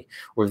this way,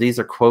 or these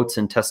are quotes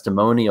and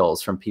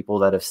testimonials from people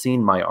that have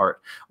seen my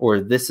art, or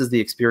this is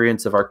the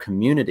experience of our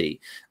community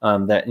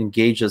that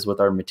engages with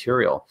our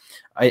material.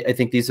 I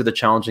think these are the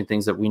challenging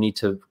things that we need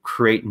to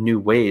create new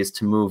ways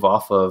to move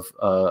off of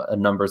a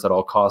numbers at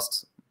all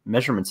costs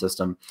measurement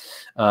system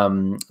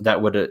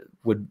that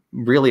would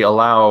really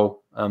allow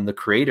the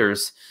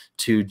creators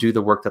to do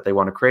the work that they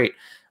want to create.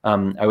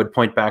 I would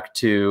point back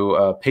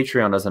to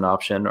Patreon as an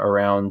option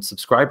around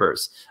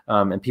subscribers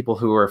and people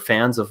who are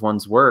fans of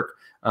one's work.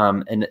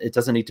 And it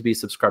doesn't need to be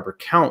subscriber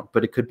count,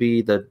 but it could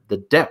be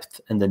the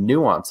depth and the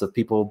nuance of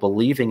people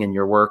believing in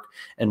your work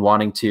and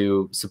wanting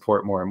to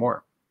support more and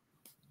more.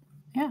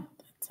 Yeah,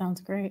 that sounds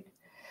great.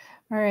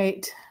 All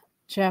right,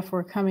 Jeff,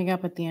 we're coming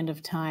up at the end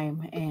of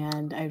time,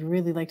 and I'd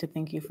really like to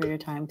thank you for your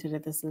time today.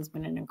 This has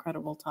been an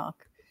incredible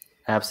talk.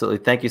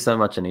 Absolutely. Thank you so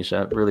much,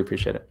 Anisha. Really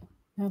appreciate it.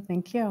 No,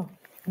 thank you.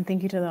 And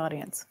thank you to the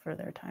audience for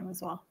their time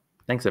as well.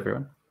 Thanks,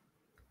 everyone.